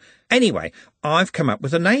pants on. Anyway, I've come up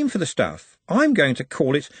with a name for the stuff. I'm going to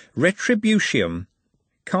call it Retribution.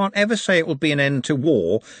 Can't ever say it will be an end to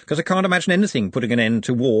war, because I can't imagine anything putting an end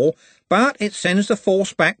to war, but it sends the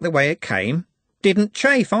force back the way it came. Didn't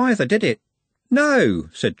chafe either, did it?" "No,"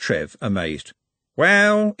 said Trev, amazed.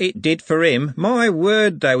 "Well, it did for him. My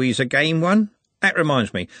word, though, he's a game one. That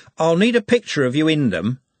reminds me, I'll need a picture of you in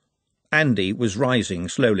them." Andy was rising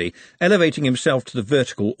slowly, elevating himself to the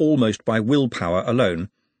vertical almost by willpower alone.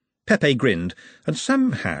 Pepe grinned, and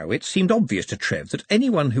somehow it seemed obvious to Trev that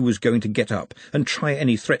anyone who was going to get up and try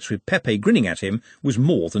any threats with Pepe grinning at him was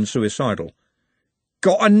more than suicidal.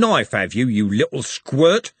 "Got a knife, have you, you little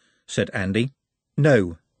squirt?" said Andy.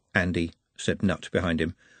 "No, Andy," said Nut behind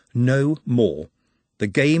him. "No more. The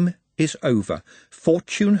game is over.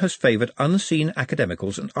 Fortune has favoured unseen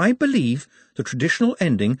Academicals, and I believe the traditional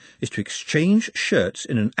ending is to exchange shirts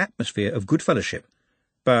in an atmosphere of good fellowship."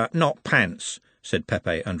 "But not pants," said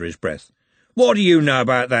Pepe under his breath. "What do you know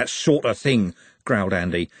about that sort of thing?" growled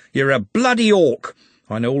Andy. "You're a bloody orc.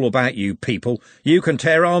 I know all about you people. You can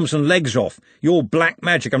tear arms and legs off. You're black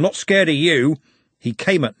magic. I'm not scared of you." He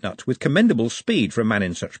came at Nut with commendable speed for a man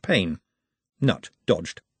in such pain. Nut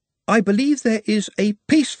dodged. "I believe there is a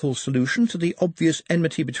peaceful solution to the obvious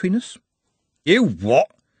enmity between us." "You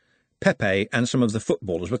what?" Pepe and some of the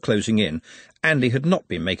footballers were closing in. Andy had not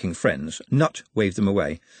been making friends. Nut waved them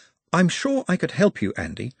away. "I'm sure I could help you,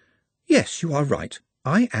 Andy. Yes, you are right.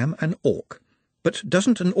 I am an orc. But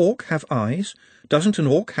doesn't an orc have eyes? Doesn't an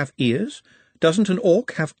orc have ears? Doesn't an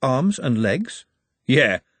orc have arms and legs?"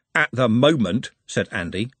 "Yeah, at the moment," said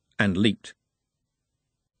Andy, and leaped.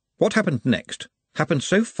 What happened next happened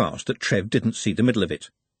so fast that Trev didn't see the middle of it.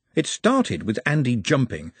 It started with Andy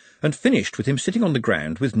jumping, and finished with him sitting on the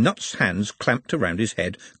ground with Nut's hands clamped around his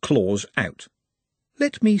head, claws out.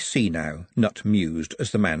 "Let me see now," Nut mused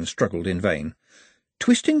as the man struggled in vain.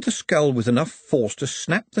 "Twisting the skull with enough force to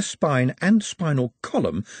snap the spine and spinal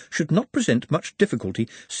column should not present much difficulty,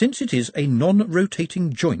 since it is a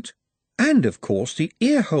non-rotating joint. And, of course, the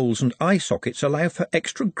ear holes and eye sockets allow for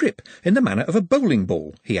extra grip in the manner of a bowling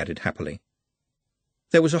ball," he added happily.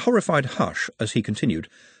 There was a horrified hush as he continued.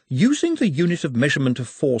 "Using the unit of measurement of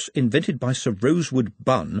force invented by Sir Rosewood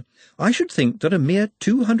Bunn, I should think that a mere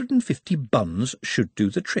 250 buns should do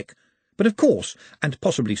the trick. But of course, and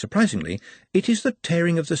possibly surprisingly, it is the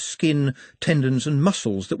tearing of the skin, tendons and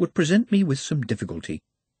muscles that would present me with some difficulty.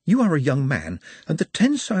 You are a young man, and the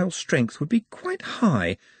tensile strength would be quite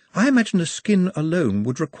high. I imagine the skin alone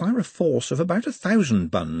would require a force of about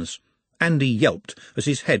 1,000 buns." Andy yelped as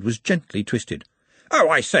his head was gently twisted. "Oh,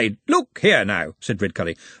 I say, look here now," said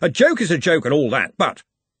Redcully. "A joke is a joke and all that, but—"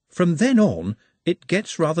 "From then on, it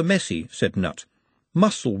gets rather messy," said Nut.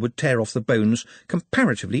 "Muscle would tear off the bones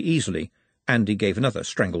comparatively easily." Andy gave another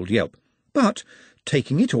strangled yelp. "But,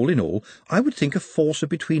 taking it all in all, I would think a force of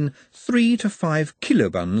between 3 to 5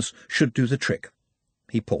 kilobuns should do the trick."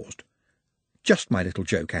 He paused. "Just my little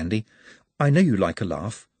joke, Andy. I know you like a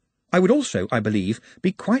laugh. I would also, I believe,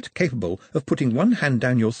 be quite capable of putting one hand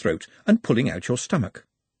down your throat and pulling out your stomach."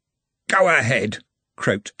 "Go ahead,"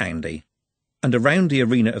 croaked Andy. And around the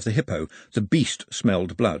arena of the hippo the beast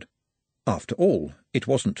smelled blood. After all, it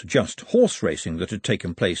wasn't just horse racing that had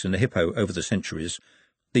taken place in the hippo over the centuries.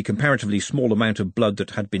 The comparatively small amount of blood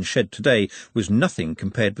that had been shed today was nothing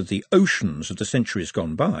compared with the oceans of the centuries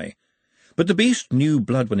gone by. But the beast knew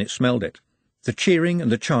blood when it smelled it. The cheering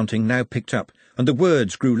and the chanting now picked up, and the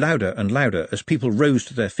words grew louder and louder as people rose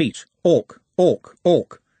to their feet. "Orc, orc,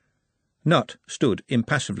 orc." Nut stood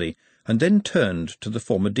impassively, and then turned to the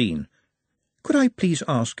former dean. "Could I please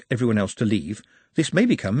ask everyone else to leave? This may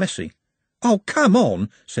become messy." "Oh, come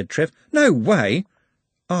on," said Trev. "No way."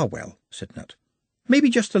 "Ah, well," said Nut.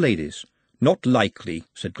 "Maybe just the ladies." "Not likely,"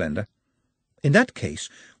 said Glenda. "In that case,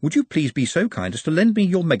 would you please be so kind as to lend me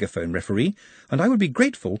your megaphone, referee, and I would be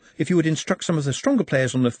grateful if you would instruct some of the stronger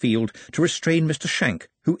players on the field to restrain Mr. Shank,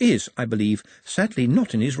 who is, I believe, sadly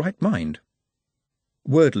not in his right mind."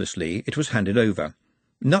 Wordlessly it was handed over.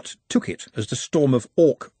 Nut took it as the storm of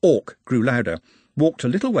 "orc, orc" grew louder, walked a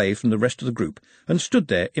little way from the rest of the group and stood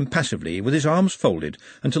there impassively with his arms folded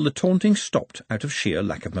until the taunting stopped out of sheer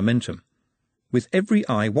lack of momentum. With every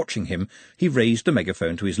eye watching him, he raised the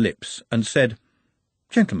megaphone to his lips and said,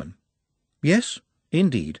 "Gentlemen, yes,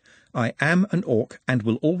 indeed, I am an orc and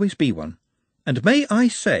will always be one. And may I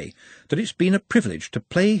say that it's been a privilege to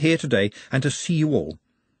play here today and to see you all.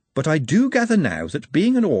 But I do gather now that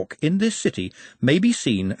being an orc in this city may be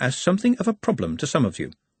seen as something of a problem to some of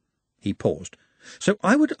you." He paused. "So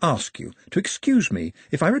I would ask you to excuse me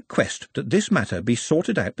if I request that this matter be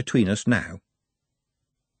sorted out between us now."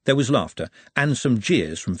 There was laughter, and some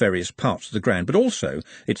jeers from various parts of the ground, but also,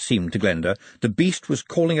 it seemed to Glenda, the beast was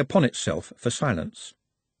calling upon itself for silence.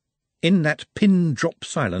 In that pin-drop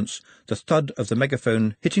silence, the thud of the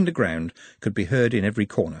megaphone hitting the ground could be heard in every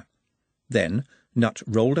corner. Then Nut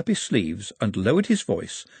rolled up his sleeves and lowered his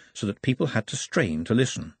voice so that people had to strain to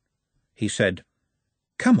listen. He said,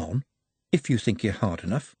 "Come on, if you think you're hard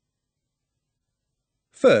enough."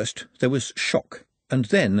 First there was shock, and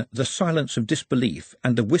then the silence of disbelief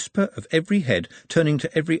and the whisper of every head turning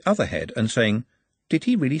to every other head and saying, "Did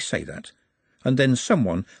he really say that?" And then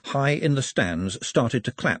someone high in the stands started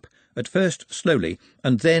to clap, at first slowly,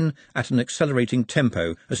 and then at an accelerating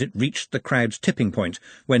tempo as it reached the crowd's tipping point,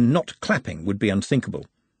 when not clapping would be unthinkable.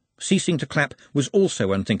 Ceasing to clap was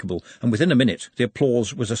also unthinkable, and within a minute the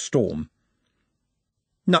applause was a storm.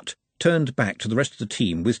 Nut turned back to the rest of the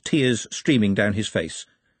team with tears streaming down his face.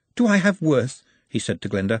 "Do I have worth?" he said to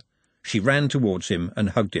Glenda. She ran towards him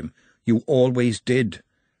and hugged him. "You always did."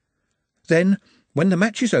 "Then, when the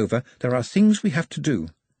match is over, there are things we have to do."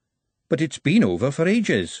 "But it's been over for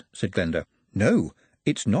ages," said Glenda. "No,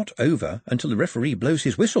 it's not over until the referee blows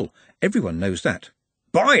his whistle. Everyone knows that."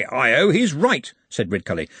 "By Io, he's right," said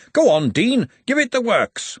Ridcully. "Go on, Dean, give it the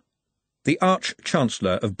works." The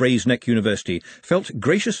Arch-Chancellor of Brazeneck University felt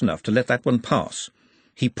gracious enough to let that one pass.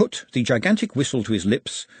 He put the gigantic whistle to his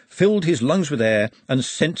lips, filled his lungs with air, and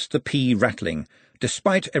sent the pea rattling.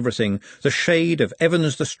 Despite everything, the shade of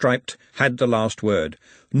Evans the Striped had the last word.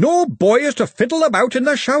 "No boy is to fiddle about in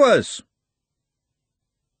the showers!"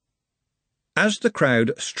 As the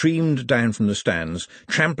crowd streamed down from the stands,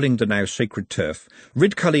 trampling the now sacred turf,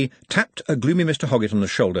 Ridcully tapped a gloomy Mr. Hoggett on the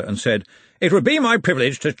shoulder and said, "It would be my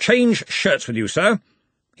privilege to change shirts with you, sir."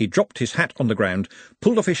 He dropped his hat on the ground,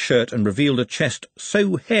 pulled off his shirt and revealed a chest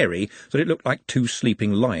so hairy that it looked like two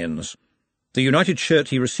sleeping lions. The United shirt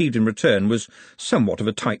he received in return was somewhat of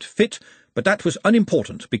a tight fit, but that was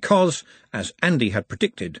unimportant because, as Andy had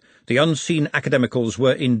predicted, the unseen Academicals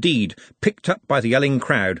were indeed picked up by the yelling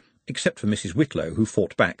crowd, except for Mrs. Whitlow, who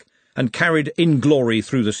fought back, and carried in glory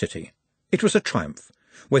through the city. It was a triumph.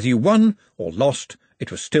 Whether you won or lost,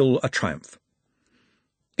 it was still a triumph.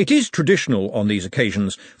 It is traditional on these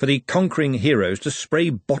occasions for the conquering heroes to spray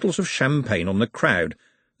bottles of champagne on the crowd.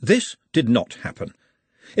 This did not happen.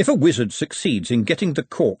 If a wizard succeeds in getting the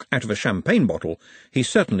cork out of a champagne bottle, he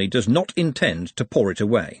certainly does not intend to pour it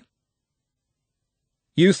away.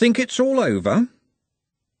 "You think it's all over?"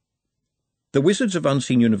 The wizards of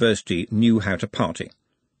Unseen University knew how to party.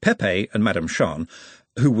 Pepe and Madame Shan,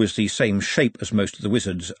 who was the same shape as most of the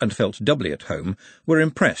wizards and felt doubly at home, were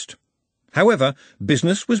impressed. However,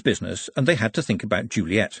 business was business, and they had to think about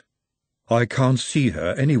Juliet. "I can't see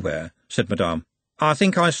her anywhere," said Madame. "I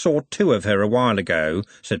think I saw two of her a while ago,"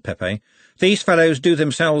 said Pepe. "These fellows do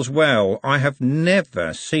themselves well. I have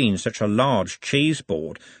never seen such a large cheese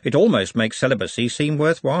board. It almost makes celibacy seem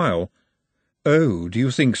worthwhile." "Oh, do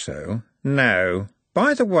you think so?" "No.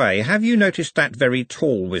 By the way, have you noticed that very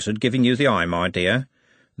tall wizard giving you the eye, my dear?"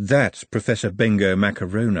 "That's Professor Bengo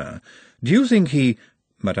Macarona. Do you think he—"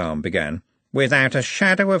 Madame began. "Without a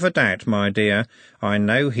shadow of a doubt, my dear. I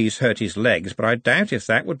know he's hurt his legs, but I doubt if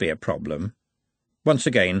that would be a problem." Once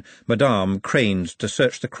again, Madame craned to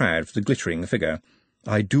search the crowd for the glittering figure.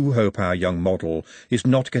 "I do hope our young model is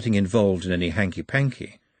not getting involved in any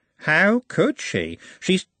hanky-panky." "How could she?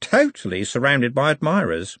 She's totally surrounded by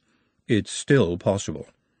admirers." "It's still possible."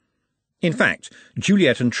 In fact,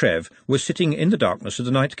 Juliet and Trev were sitting in the darkness of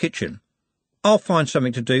the night kitchen. "I'll find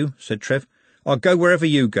something to do," said Trev. "I'll go wherever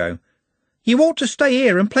you go." "You ought to stay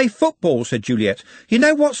here and play football," said Juliet. "You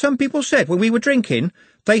know what some people said when we were drinking?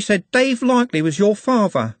 They said Dave Likely was your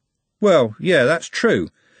father." "Well, yeah, that's true."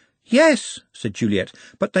 "Yes," said Juliet,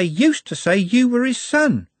 "but they used to say you were his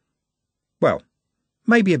son." "Well,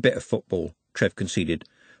 maybe a bit of football," Trev conceded,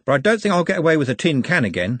 "but I don't think I'll get away with a tin can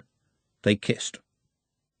again." They kissed.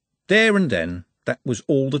 There and then, that was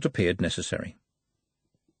all that appeared necessary.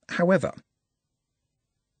 However,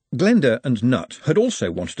 Glenda and Nut had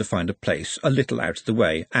also wanted to find a place a little out of the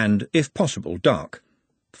way and, if possible, dark.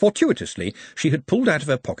 Fortuitously, she had pulled out of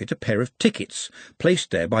her pocket a pair of tickets,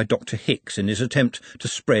 placed there by Dr. Hicks in his attempt to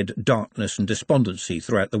spread darkness and despondency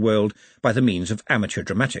throughout the world by the means of amateur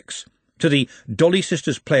dramatics, to the Dolly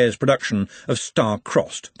Sisters Players production of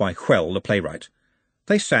Star-Crossed by Hwell the playwright.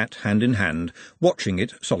 They sat hand in hand, watching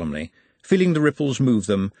it solemnly, feeling the ripples move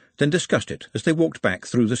them, then discussed it as they walked back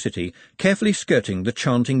through the city, carefully skirting the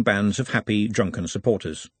chanting bands of happy, drunken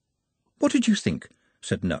supporters. "What did you think?"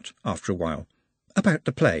 said Nut, after a while. "About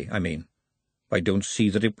the play, I mean." "I don't see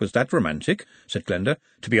that it was that romantic," said Glenda.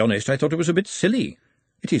 "To be honest, I thought it was a bit silly."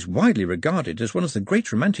 "It is widely regarded as one of the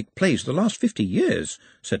great romantic plays of the last 50 years,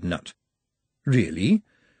 said Nut. "Really?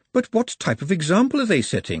 But what type of example are they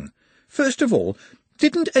setting? First of all,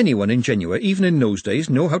 didn't anyone in Genua, even in those days,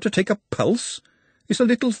 know how to take a pulse? Is a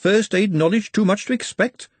little first-aid knowledge too much to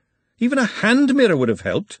expect? Even a hand mirror would have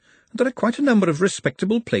helped, and there are quite a number of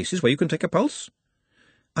respectable places where you can take a pulse."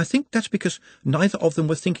 "I think that's because neither of them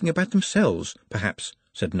were thinking about themselves, perhaps,"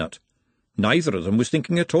 said Nut. "Neither of them was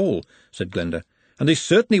thinking at all," said Glenda, "and they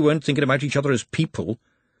certainly weren't thinking about each other as people.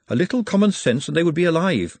 A little common sense and they would be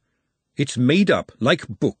alive. It's made up, like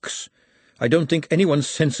books. I don't think anyone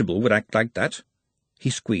sensible would act like that." He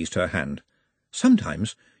squeezed her hand.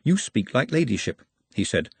 "Sometimes you speak like ladyship," he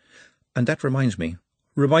said. "And that reminds me."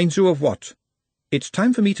 "Reminds you of what?" "It's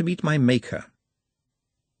time for me to meet my maker."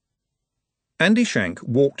 Andy Shank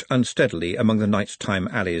walked unsteadily among the night-time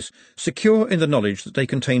alleys, secure in the knowledge that they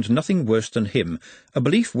contained nothing worse than him, a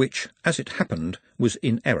belief which, as it happened, was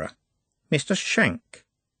in error. "Mr. Shank?"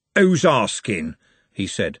 "Who's asking?" he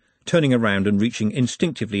said, turning around and reaching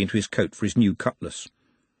instinctively into his coat for his new cutlass.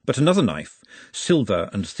 But another knife,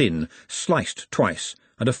 silver and thin, sliced twice,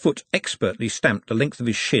 and a foot expertly stamped the length of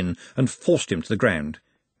his shin and forced him to the ground.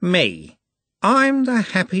 "Me. I'm the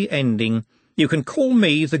happy ending. You can call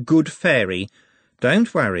me the good fairy.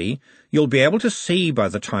 Don't worry, you'll be able to see by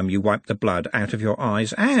the time you wipe the blood out of your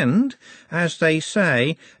eyes, and, as they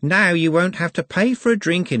say, now you won't have to pay for a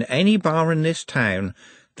drink in any bar in this town,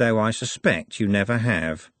 though I suspect you never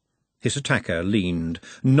have." His attacker leaned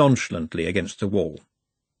nonchalantly against the wall.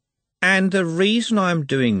 "And the reason I'm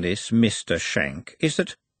doing this, Mr. Shank, is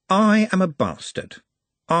that I am a bastard.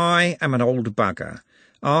 I am an old bugger.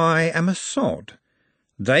 I am a sod.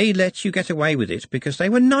 They let you get away with it because they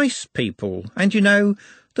were nice people, and, you know,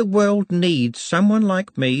 the world needs someone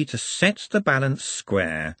like me to set the balance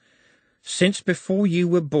square. Since before you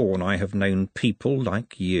were born I have known people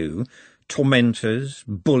like you, tormentors,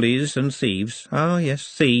 bullies and thieves. Ah, yes,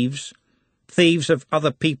 thieves. Thieves of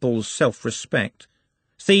other people's self-respect.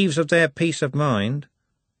 Thieves of their peace of mind.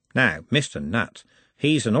 Now, Mr. Nut,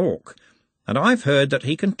 he's an orc, and I've heard that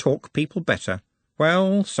he can talk people better.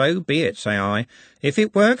 Well, so be it, say I. If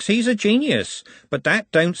it works, he's a genius, but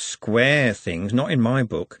that don't square things, not in my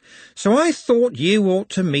book. So I thought you ought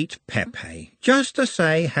to meet Pepe, just to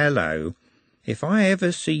say hello. If I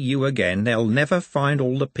ever see you again, they'll never find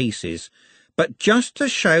all the pieces. But just to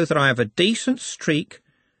show that I have a decent streak,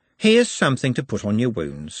 here's something to put on your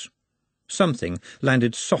wounds." Something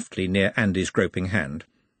landed softly near Andy's groping hand.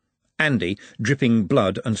 Andy, dripping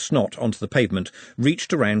blood and snot onto the pavement,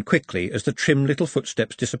 reached around quickly as the trim little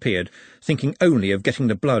footsteps disappeared, thinking only of getting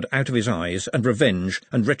the blood out of his eyes and revenge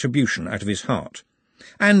and retribution out of his heart.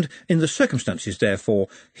 And, in the circumstances, therefore,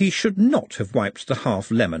 he should not have wiped the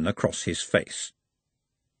half-lemon across his face.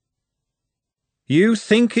 "You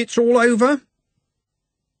think it's all over?"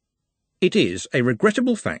 It is a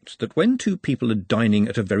regrettable fact that when two people are dining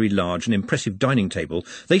at a very large and impressive dining table,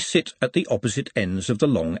 they sit at the opposite ends of the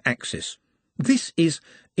long axis. This is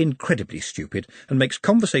incredibly stupid and makes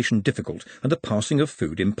conversation difficult and the passing of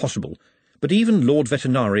food impossible. But even Lord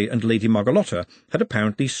Vetinari and Lady Margalotta had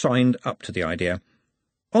apparently signed up to the idea.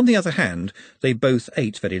 On the other hand, they both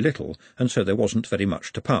ate very little, and so there wasn't very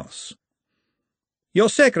much to pass. "Your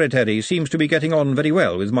secretary seems to be getting on very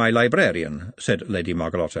well with my librarian," said Lady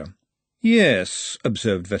Margalotta. "Yes,"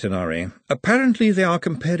 observed Vetinari. "Apparently they are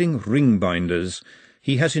comparing ring-binders.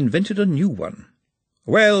 He has invented a new one."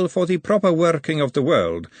 "Well, for the proper working of the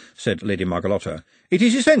world," said Lady Margalotta, "it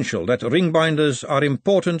is essential that ring-binders are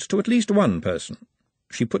important to at least one person."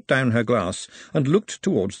 She put down her glass and looked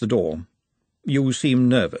towards the door. "You seem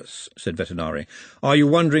nervous," said Vetinari. "Are you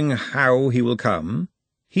wondering how he will come?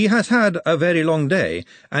 He has had a very long day,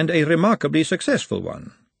 and a remarkably successful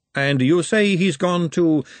one. And you say he's gone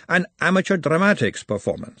to an amateur dramatics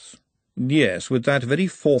performance?" "Yes, with that very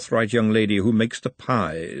forthright young lady who makes the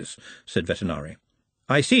pies," said Vetinari.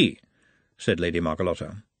 "I see," said Lady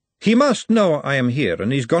Margalotta. "He must know I am here,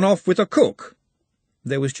 and he's gone off with a cook."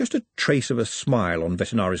 There was just a trace of a smile on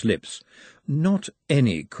Vetinari's lips. Not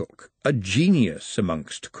any cook, a genius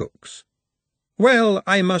amongst cooks. "Well,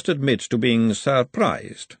 I must admit to being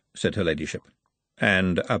surprised," said her ladyship.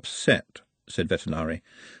 "And upset," said Vetinari.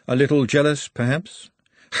 "A little jealous, perhaps?"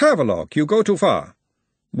 "Havelock, you go too far."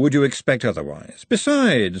 "Would you expect otherwise?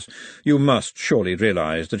 Besides, you must surely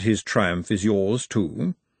realize that his triumph is yours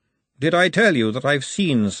too." "Did I tell you that I've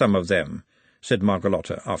seen some of them?" said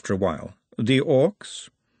Margalotta after a while. "The orcs?"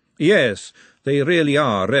 "Yes, they really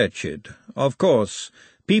are wretched. Of course,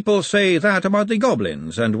 people say that about the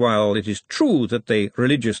goblins, and while it is true that they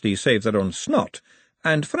religiously save their own snot,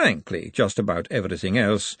 and frankly just about everything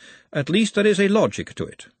else, at least there is a logic to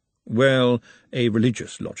it." "Well, a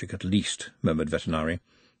religious logic at least," murmured Vetinari.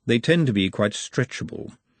 "They tend to be quite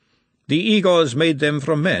stretchable." "The Igors made them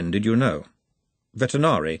from men, did you know?"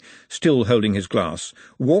 Vetinari, still holding his glass,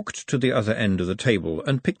 walked to the other end of the table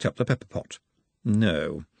and picked up the pepper pot.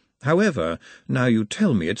 "No. However, now you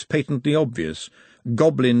tell me, it's patently obvious.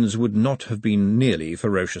 Goblins would not have been nearly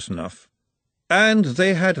ferocious enough." "And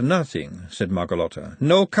they had nothing," said Margalotta.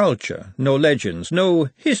 "No culture, no legends, no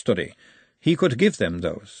history. He could give them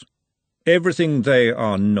those." "Everything they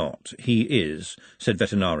are not, he is," said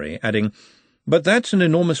Vetinari, adding, "But that's an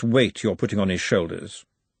enormous weight you're putting on his shoulders."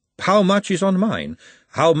 "How much is on mine?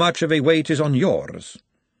 How much of a weight is on yours?"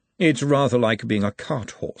 "It's rather like being a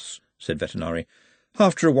cart-horse," said Vetinari.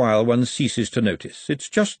 "After a while one ceases to notice. It's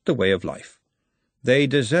just the way of life." "They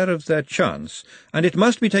deserve their chance, and it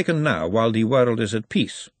must be taken now while the world is at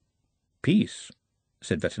peace." "Peace?"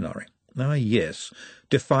 said Vetinari. "Ah, yes,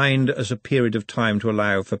 defined as a period of time to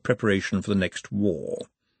allow for preparation for the next war.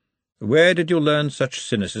 Where did you learn such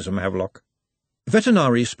cynicism, Havelock?"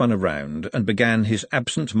 Vetinari spun around and began his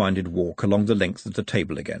absent-minded walk along the length of the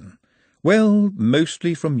table again. "Well,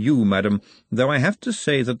 mostly from you, madam, though I have to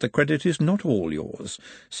say that the credit is not all yours,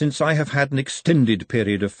 since I have had an extended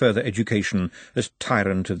period of further education as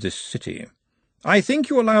tyrant of this city." "I think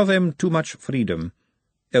you allow them too much freedom."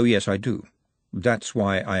 "Oh, yes, I do. That's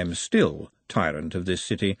why I am still tyrant of this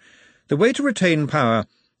city. The way to retain power,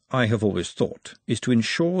 I have always thought, is to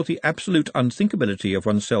ensure the absolute unthinkability of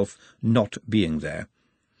oneself not being there.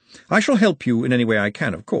 I shall help you in any way I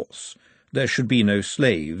can, of course. There should be no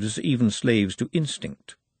slaves, even slaves to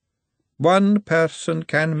instinct." "One person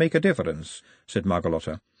can make a difference," said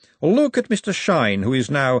Margalotta. "Look at Mr. Shine, who is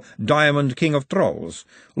now Diamond King of Trolls.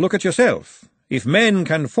 Look at yourself. If men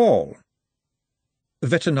can fall—"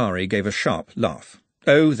 Vetinari gave a sharp laugh.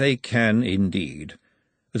 "Oh, they can indeed."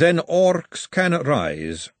 "Then orcs can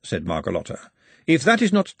rise," said Margalotta. "If that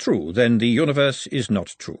is not true, then the universe is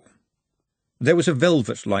not true." There was a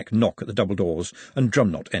velvet-like knock at the double doors, and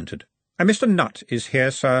Drumknot entered. "Mr. Nutt is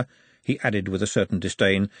here, sir," he added with a certain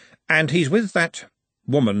disdain, "and he's with that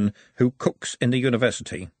woman who cooks in the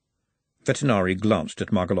university." Vetinari glanced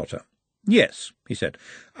at Margalotta. "Yes," he said,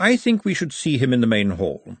 "I think we should see him in the main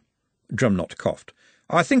hall." Drumknot coughed.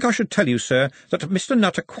 "I think I should tell you, sir, that Mr.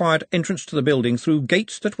 Nutt acquired entrance to the building through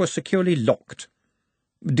gates that were securely locked."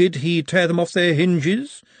 "Did he tear them off their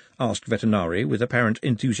hinges?" asked Vetinari, with apparent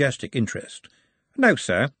enthusiastic interest. "No,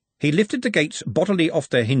 sir. He lifted the gates bodily off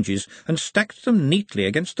their hinges and stacked them neatly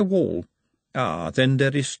against the wall." "Ah, then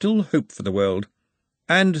there is still hope for the world."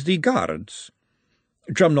 "And the guards?"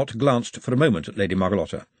 Drumknot glanced for a moment at Lady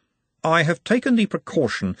Margalotta. "I have taken the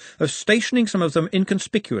precaution of stationing some of them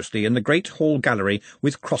inconspicuously in the great hall gallery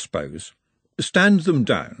with crossbows." "Stand them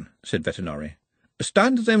down," said Vetinari.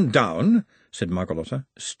 "Stand them down?" said Margalotta.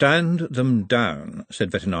 "Stand them down,"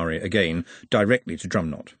 said Vetinari again, directly to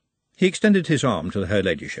Drumknot. He extended his arm to her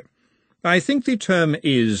ladyship. "I think the term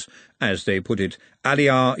is, as they put it,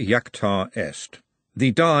 alia jacta est. The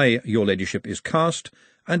die, your ladyship, is cast,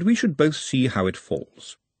 and we should both see how it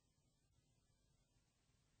falls."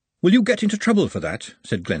 "Will you get into trouble for that?"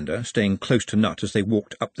 said Glenda, staying close to Nutt as they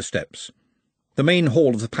walked up the steps. The main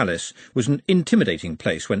hall of the palace was an intimidating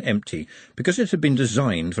place when empty, because it had been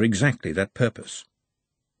designed for exactly that purpose.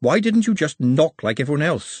 "Why didn't you just knock like everyone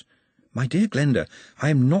else?" "My dear Glenda, I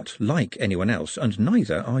am not like anyone else, and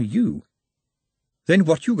neither are you." "Then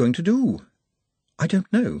what are you going to do?" "I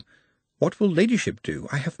don't know. What will Ladyship do?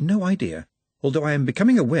 I have no idea, although I am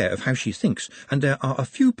becoming aware of how she thinks, and there are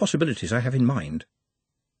a few possibilities I have in mind."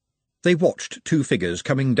 They watched two figures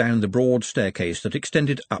coming down the broad staircase that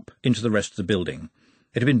extended up into the rest of the building.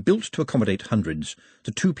 It had been built to accommodate hundreds.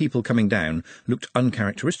 The two people coming down looked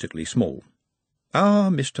uncharacteristically small. "Ah,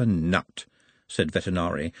 Mr. Nutt," said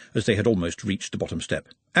Vetinari, as they had almost reached the bottom step,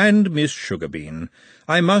 "and Miss Sugarbean.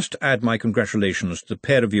 I must add my congratulations to the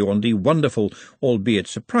pair of you on the wonderful, albeit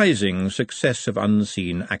surprising, success of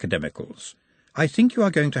unseen Academicals." "I think you are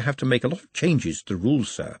going to have to make a lot of changes to the rules,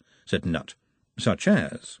 sir," said Nutt. "Such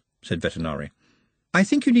as?" said Vetinari. "I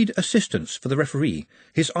think you need assistance for the referee.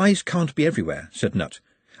 His eyes can't be everywhere," said Nut.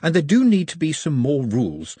 "And there do need to be some more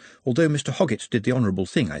rules, although Mr. Hoggett did the honourable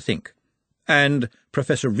thing, I think." "And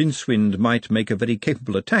Professor Rincewind might make a very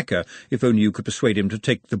capable attacker if only you could persuade him to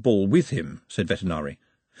take the ball with him," said Vetinari.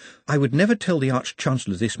 "I would never tell the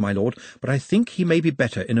Arch-Chancellor this, my lord, but I think he may be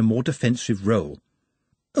better in a more defensive role."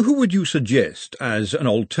 "Who would you suggest as an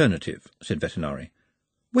alternative?" said Vetinari.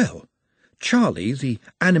 "Well, Charlie, the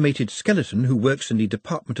animated skeleton who works in the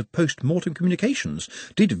Department of Post-Mortem Communications,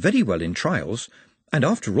 did very well in trials, and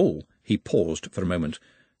after all—" he paused for a moment.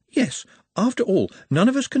 "Yes, after all, none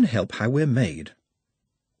of us can help how we're made."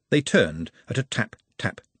 They turned at a tap,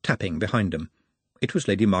 tap, tapping behind them. It was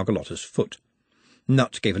Lady Margalotta's foot.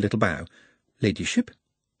 Nut gave a little bow. "Ladyship,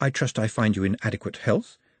 I trust I find you in adequate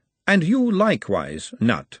health?" "And you likewise,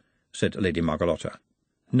 Nut," said Lady Margalotta.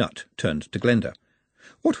 Nut turned to Glenda.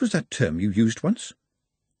 "What was that term you used once?"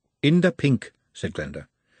 "In the pink," said Glenda.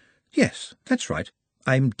 "Yes, that's right.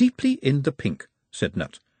 I'm deeply in the pink," said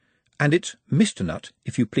Nut. "And it's Mr. Nut,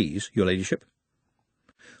 if you please, your ladyship."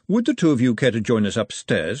 "Would the two of you care to join us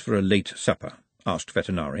upstairs for a late supper?" asked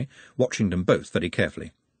Vetinari, watching them both very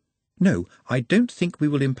carefully. "No, I don't think we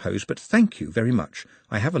will impose, but thank you very much.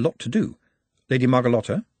 I have a lot to do. Lady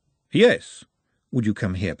Margalotta?" "Yes." "Would you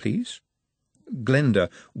come here, please?" Glenda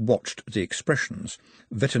watched the expressions,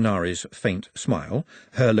 Vetinari's faint smile,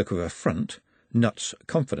 her look of affront, Nut's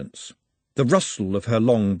confidence. The rustle of her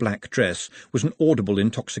long black dress was an audible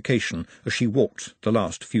intoxication as she walked the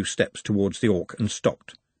last few steps towards the Orc and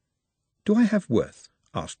stopped. "Do I have worth?"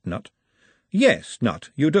 asked Nut. "Yes, Nut,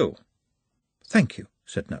 you do." "Thank you,"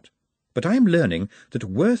 said Nut. "But I am learning that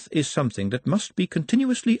worth is something that must be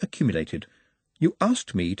continuously accumulated. You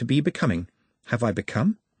asked me to be becoming. Have I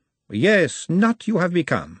become?" "Yes, Nut, you have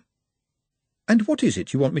become." "And what is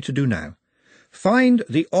it you want me to do now?" "Find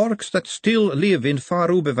the orcs that still live in Far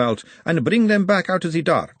Uberwald and bring them back out of the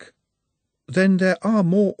dark." "Then there are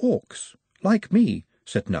more orcs, like me,"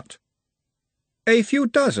 said Nut. "A few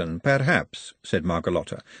dozen, perhaps," said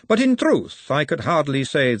Margalotta, "but in truth I could hardly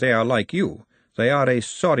say they are like you. They are a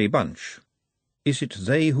sorry bunch." "Is it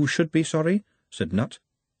they who should be sorry?" said Nut.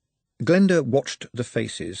 Glenda watched the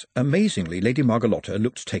faces. Amazingly, Lady Margalotta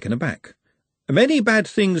looked taken aback. "Many bad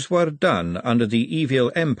things were done under the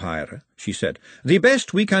evil empire," she said. "The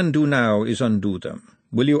best we can do now is undo them.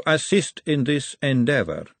 Will you assist in this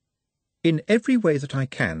endeavour?" "In every way that I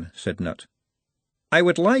can," said Nut. "I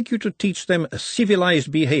would like you to teach them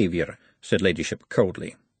civilized behaviour," said Ladyship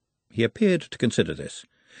coldly. He appeared to consider this.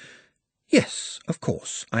 "Yes, of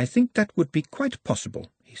course, I think that would be quite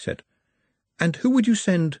possible," he said. "And who would you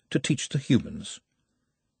send to teach the humans?"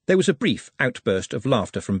 There was a brief outburst of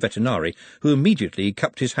laughter from Vetinari, who immediately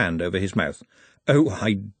cupped his hand over his mouth. "Oh,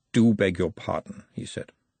 I do beg your pardon," he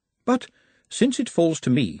said. "But since it falls to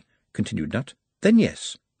me," continued Nut, "then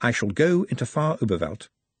yes, I shall go into Far Uberwald."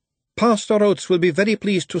 "Pastor Oates will be very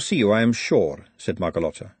pleased to see you, I am sure," said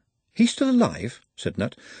Margalotta. "He's still alive?" said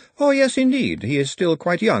Nut. "Oh, yes, indeed. He is still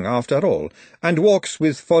quite young, after all, and walks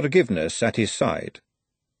with forgiveness at his side.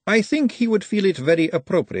 I think he would feel it very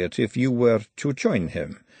appropriate if you were to join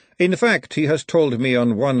him. In fact, he has told me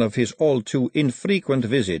on one of his all-too-infrequent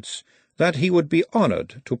visits that he would be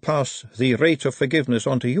honoured to pass the rate of forgiveness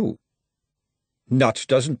on to you." "Nut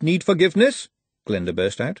doesn't need forgiveness," Glenda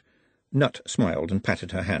burst out. Nut smiled and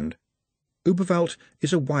patted her hand. "Uberwald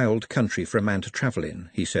is a wild country for a man to travel in,"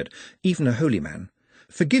 he said, "even a holy man.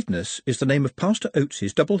 Forgiveness is the name of Pastor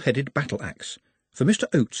Oates's double-headed battle-axe. For Mr.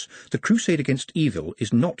 Oates, the crusade against evil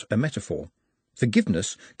is not a metaphor.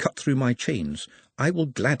 Forgiveness cut through my chains. I will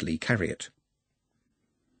gladly carry it."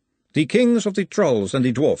 "The kings of the trolls and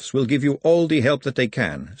the dwarfs will give you all the help that they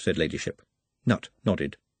can," said Ladyship. Nut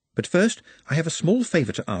nodded. "But first I have a small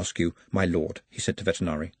favour to ask you, my lord," he said to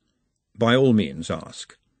Vetinari. "By all means,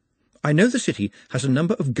 ask." "I know the city has a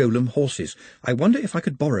number of golem horses. I wonder if I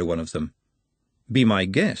could borrow one of them." "Be my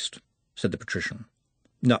guest," said the patrician.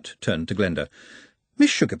 Nut turned to Glenda.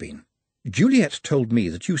 "Miss Sugarbean, Juliet told me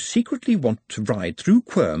that you secretly want to ride through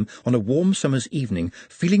Quirm on a warm summer's evening,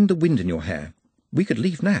 feeling the wind in your hair. We could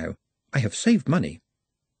leave now. I have saved money."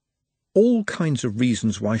 All kinds of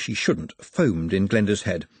reasons why she shouldn't foamed in Glenda's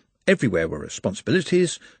head. Everywhere were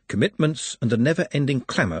responsibilities, commitments, and the never-ending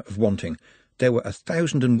clamour of wanting. There were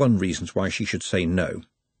 1,001 reasons why she should say no.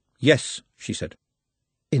 "Yes," she said.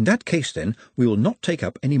 "In that case, then, we will not take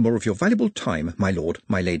up any more of your valuable time, my lord,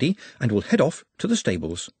 my lady, and will head off to the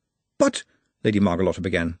stables." "But—" Lady Margalotta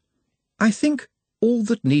began. "I think all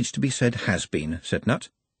that needs to be said has been," said Nut.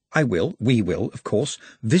 We will, of course,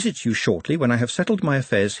 visit you shortly when I have settled my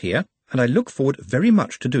affairs here, and I look forward very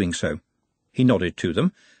much to doing so." He nodded to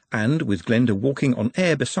them, and, with Glenda walking on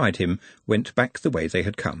air beside him, went back the way they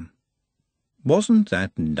had come. "Wasn't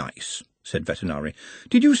that nice?" said Vetinari.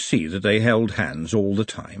 "Did you see that they held hands all the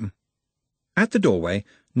time?" At the doorway,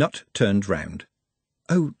 Nut turned round.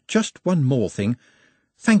 "Oh, just one more thing.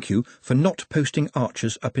 Thank you for not posting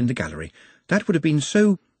archers up in the gallery. That would have been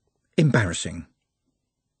so embarrassing."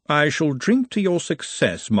 "I shall drink to your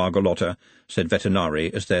success, Margolotta," said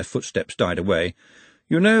Vetinari as their footsteps died away.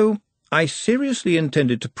 "You know, I seriously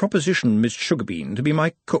intended to proposition Miss Sugarbean to be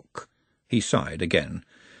my cook." He sighed again.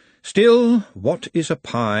 "Still, what is a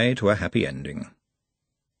pie to a happy ending?"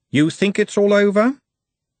 "You think it's all over?"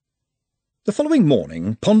 The following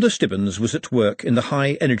morning, Ponder Stibbons was at work in the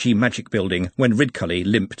high-energy magic building when Ridcully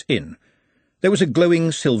limped in. There was a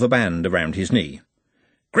glowing silver band around his knee.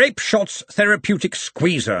 "Grape Shot's Therapeutic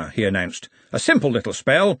Squeezer," he announced. "A simple little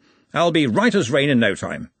spell. I'll be right as rain in no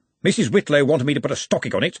time. Mrs. Whitlow wanted me to put a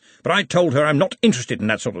stocking on it, but I told her I'm not interested in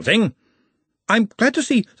that sort of thing." "I'm glad to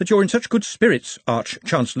see that you're in such good spirits,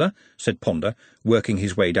 Arch-Chancellor," said Ponder, working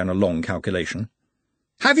his way down a long calculation.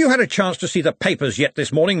 "Have you had a chance to see the papers yet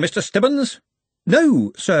this morning, Mr. Stibbons?"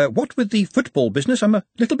 "No, sir. What with the football business, I'm a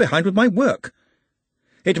little behind with my work."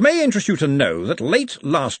 "It may interest you to know that late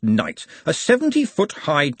last night a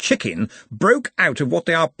 70-foot-high chicken broke out of what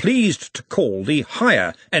they are pleased to call the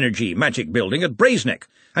higher energy magic building at Brazeneck,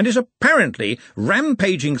 and is apparently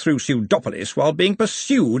rampaging through Pseudopolis while being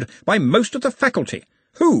pursued by most of the faculty,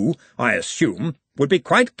 who, I assume, would be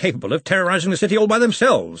quite capable of terrorising the city all by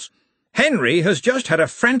themselves. Henry has just had a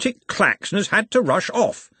frantic clax and has had to rush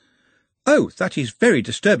off." "Oh, that is very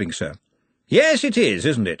disturbing, sir." "Yes, it is,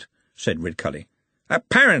 isn't it?" said Ridcully.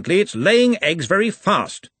 "Apparently it's laying eggs very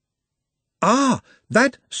fast." "Ah,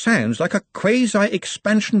 that sounds like a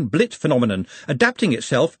quasi-expansion blit phenomenon adapting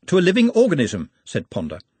itself to a living organism," said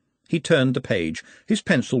Ponder. He turned the page, his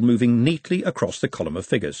pencil moving neatly across the column of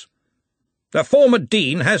figures. "The former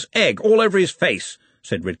dean has egg all over his face,"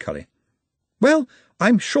 said Ridcully. "Well,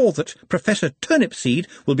 I'm sure that Professor Turnipseed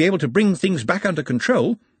will be able to bring things back under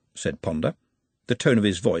control," said Ponder. The tone of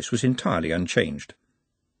his voice was entirely unchanged.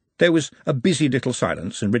 There was a busy little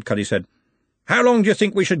silence, and Ridcully said, "How long do you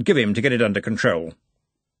think we should give him to get it under control?"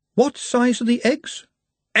 "What size are the eggs?"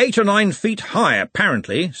 8 or 9 feet high,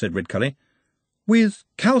 apparently," said Ridcully. "With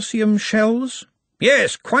calcium shells?"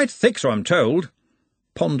 "Yes, quite thick, so I'm told."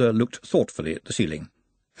 Ponder looked thoughtfully at the ceiling.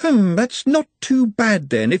 That's not too bad,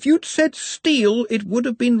 then. If you'd said steel, it would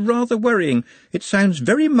have been rather worrying. It sounds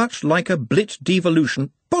very much like a blit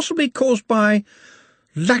devolution, possibly caused by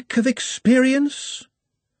lack of experience."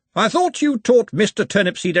 "I thought you taught Mr.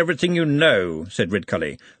 Turnipseed everything you know," said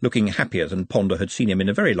Ridcully, looking happier than Ponder had seen him in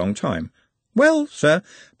a very long time. "Well, sir,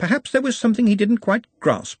 perhaps there was something he didn't quite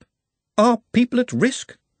grasp. Are people at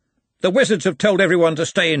risk?" "The wizards have told everyone to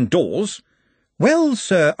stay indoors." "Well,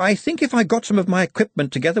 sir, I think if I got some of my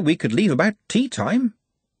equipment together we could leave about tea-time."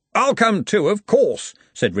 "I'll come too, of course,"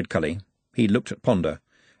 said Ridcully. He looked at Ponder.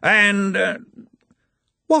 "And—"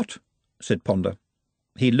 "What?" said Ponder.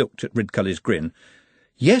 He looked at Ridcully's grin.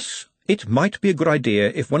 "Yes, it might be a good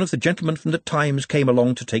idea if one of the gentlemen from the Times came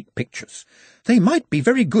along to take pictures. They might be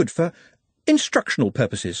very good for instructional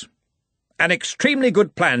purposes." "An extremely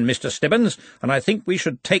good plan, Mr. Stibbons, and I think we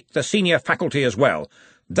should take the senior faculty as well.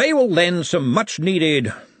 They will lend some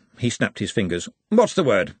much-needed—" He snapped his fingers. "What's the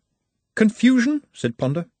word?" "Confusion?" said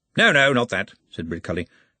Ponder. No, not that," said Ridcully.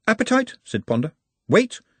 "Appetite?" said Ponder.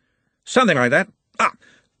 "Weight?" "Something like that.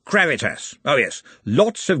 Gravitas. Oh, yes,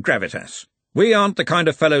 lots of gravitas. We aren't the kind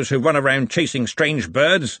of fellows who run around chasing strange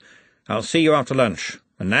birds. I'll see you after lunch.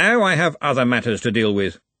 And now I have other matters to deal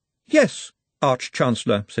with." "Yes,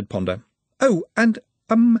 Arch-Chancellor," said Ponder. "Oh, and,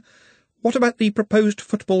 what about the proposed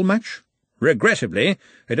football match?" "Regrettably,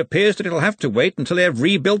 it appears that it'll have to wait until they have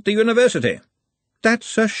rebuilt the university."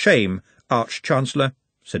 "That's a shame, Arch-Chancellor,"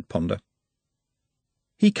 said Ponder.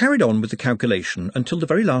 He carried on with the calculation until the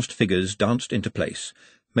very last figures danced into place,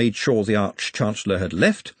 made sure the Arch-Chancellor had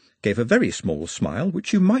left, gave a very small smile,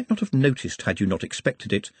 which you might not have noticed had you not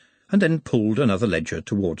expected it, and then pulled another ledger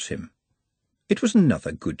towards him. It was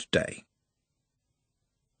another good day.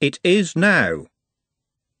 It is now.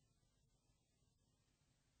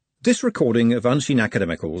 This recording of Unseen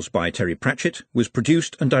Academicals by Terry Pratchett was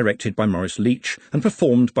produced and directed by Maurice Leach and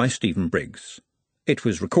performed by Stephen Briggs. It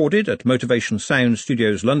was recorded at Motivation Sound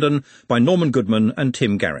Studios, London, by Norman Goodman and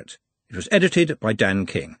Tim Garrett. It was edited by Dan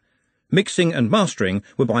King. Mixing and mastering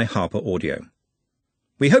were by Harper Audio.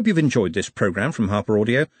 We hope you've enjoyed this programme from Harper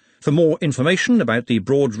Audio. For more information about the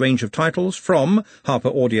broad range of titles from Harper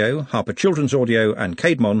Audio, Harper Children's Audio and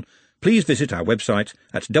Caedmon, please visit our website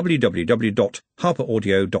at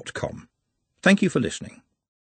www.harperaudio.com. Thank you for listening.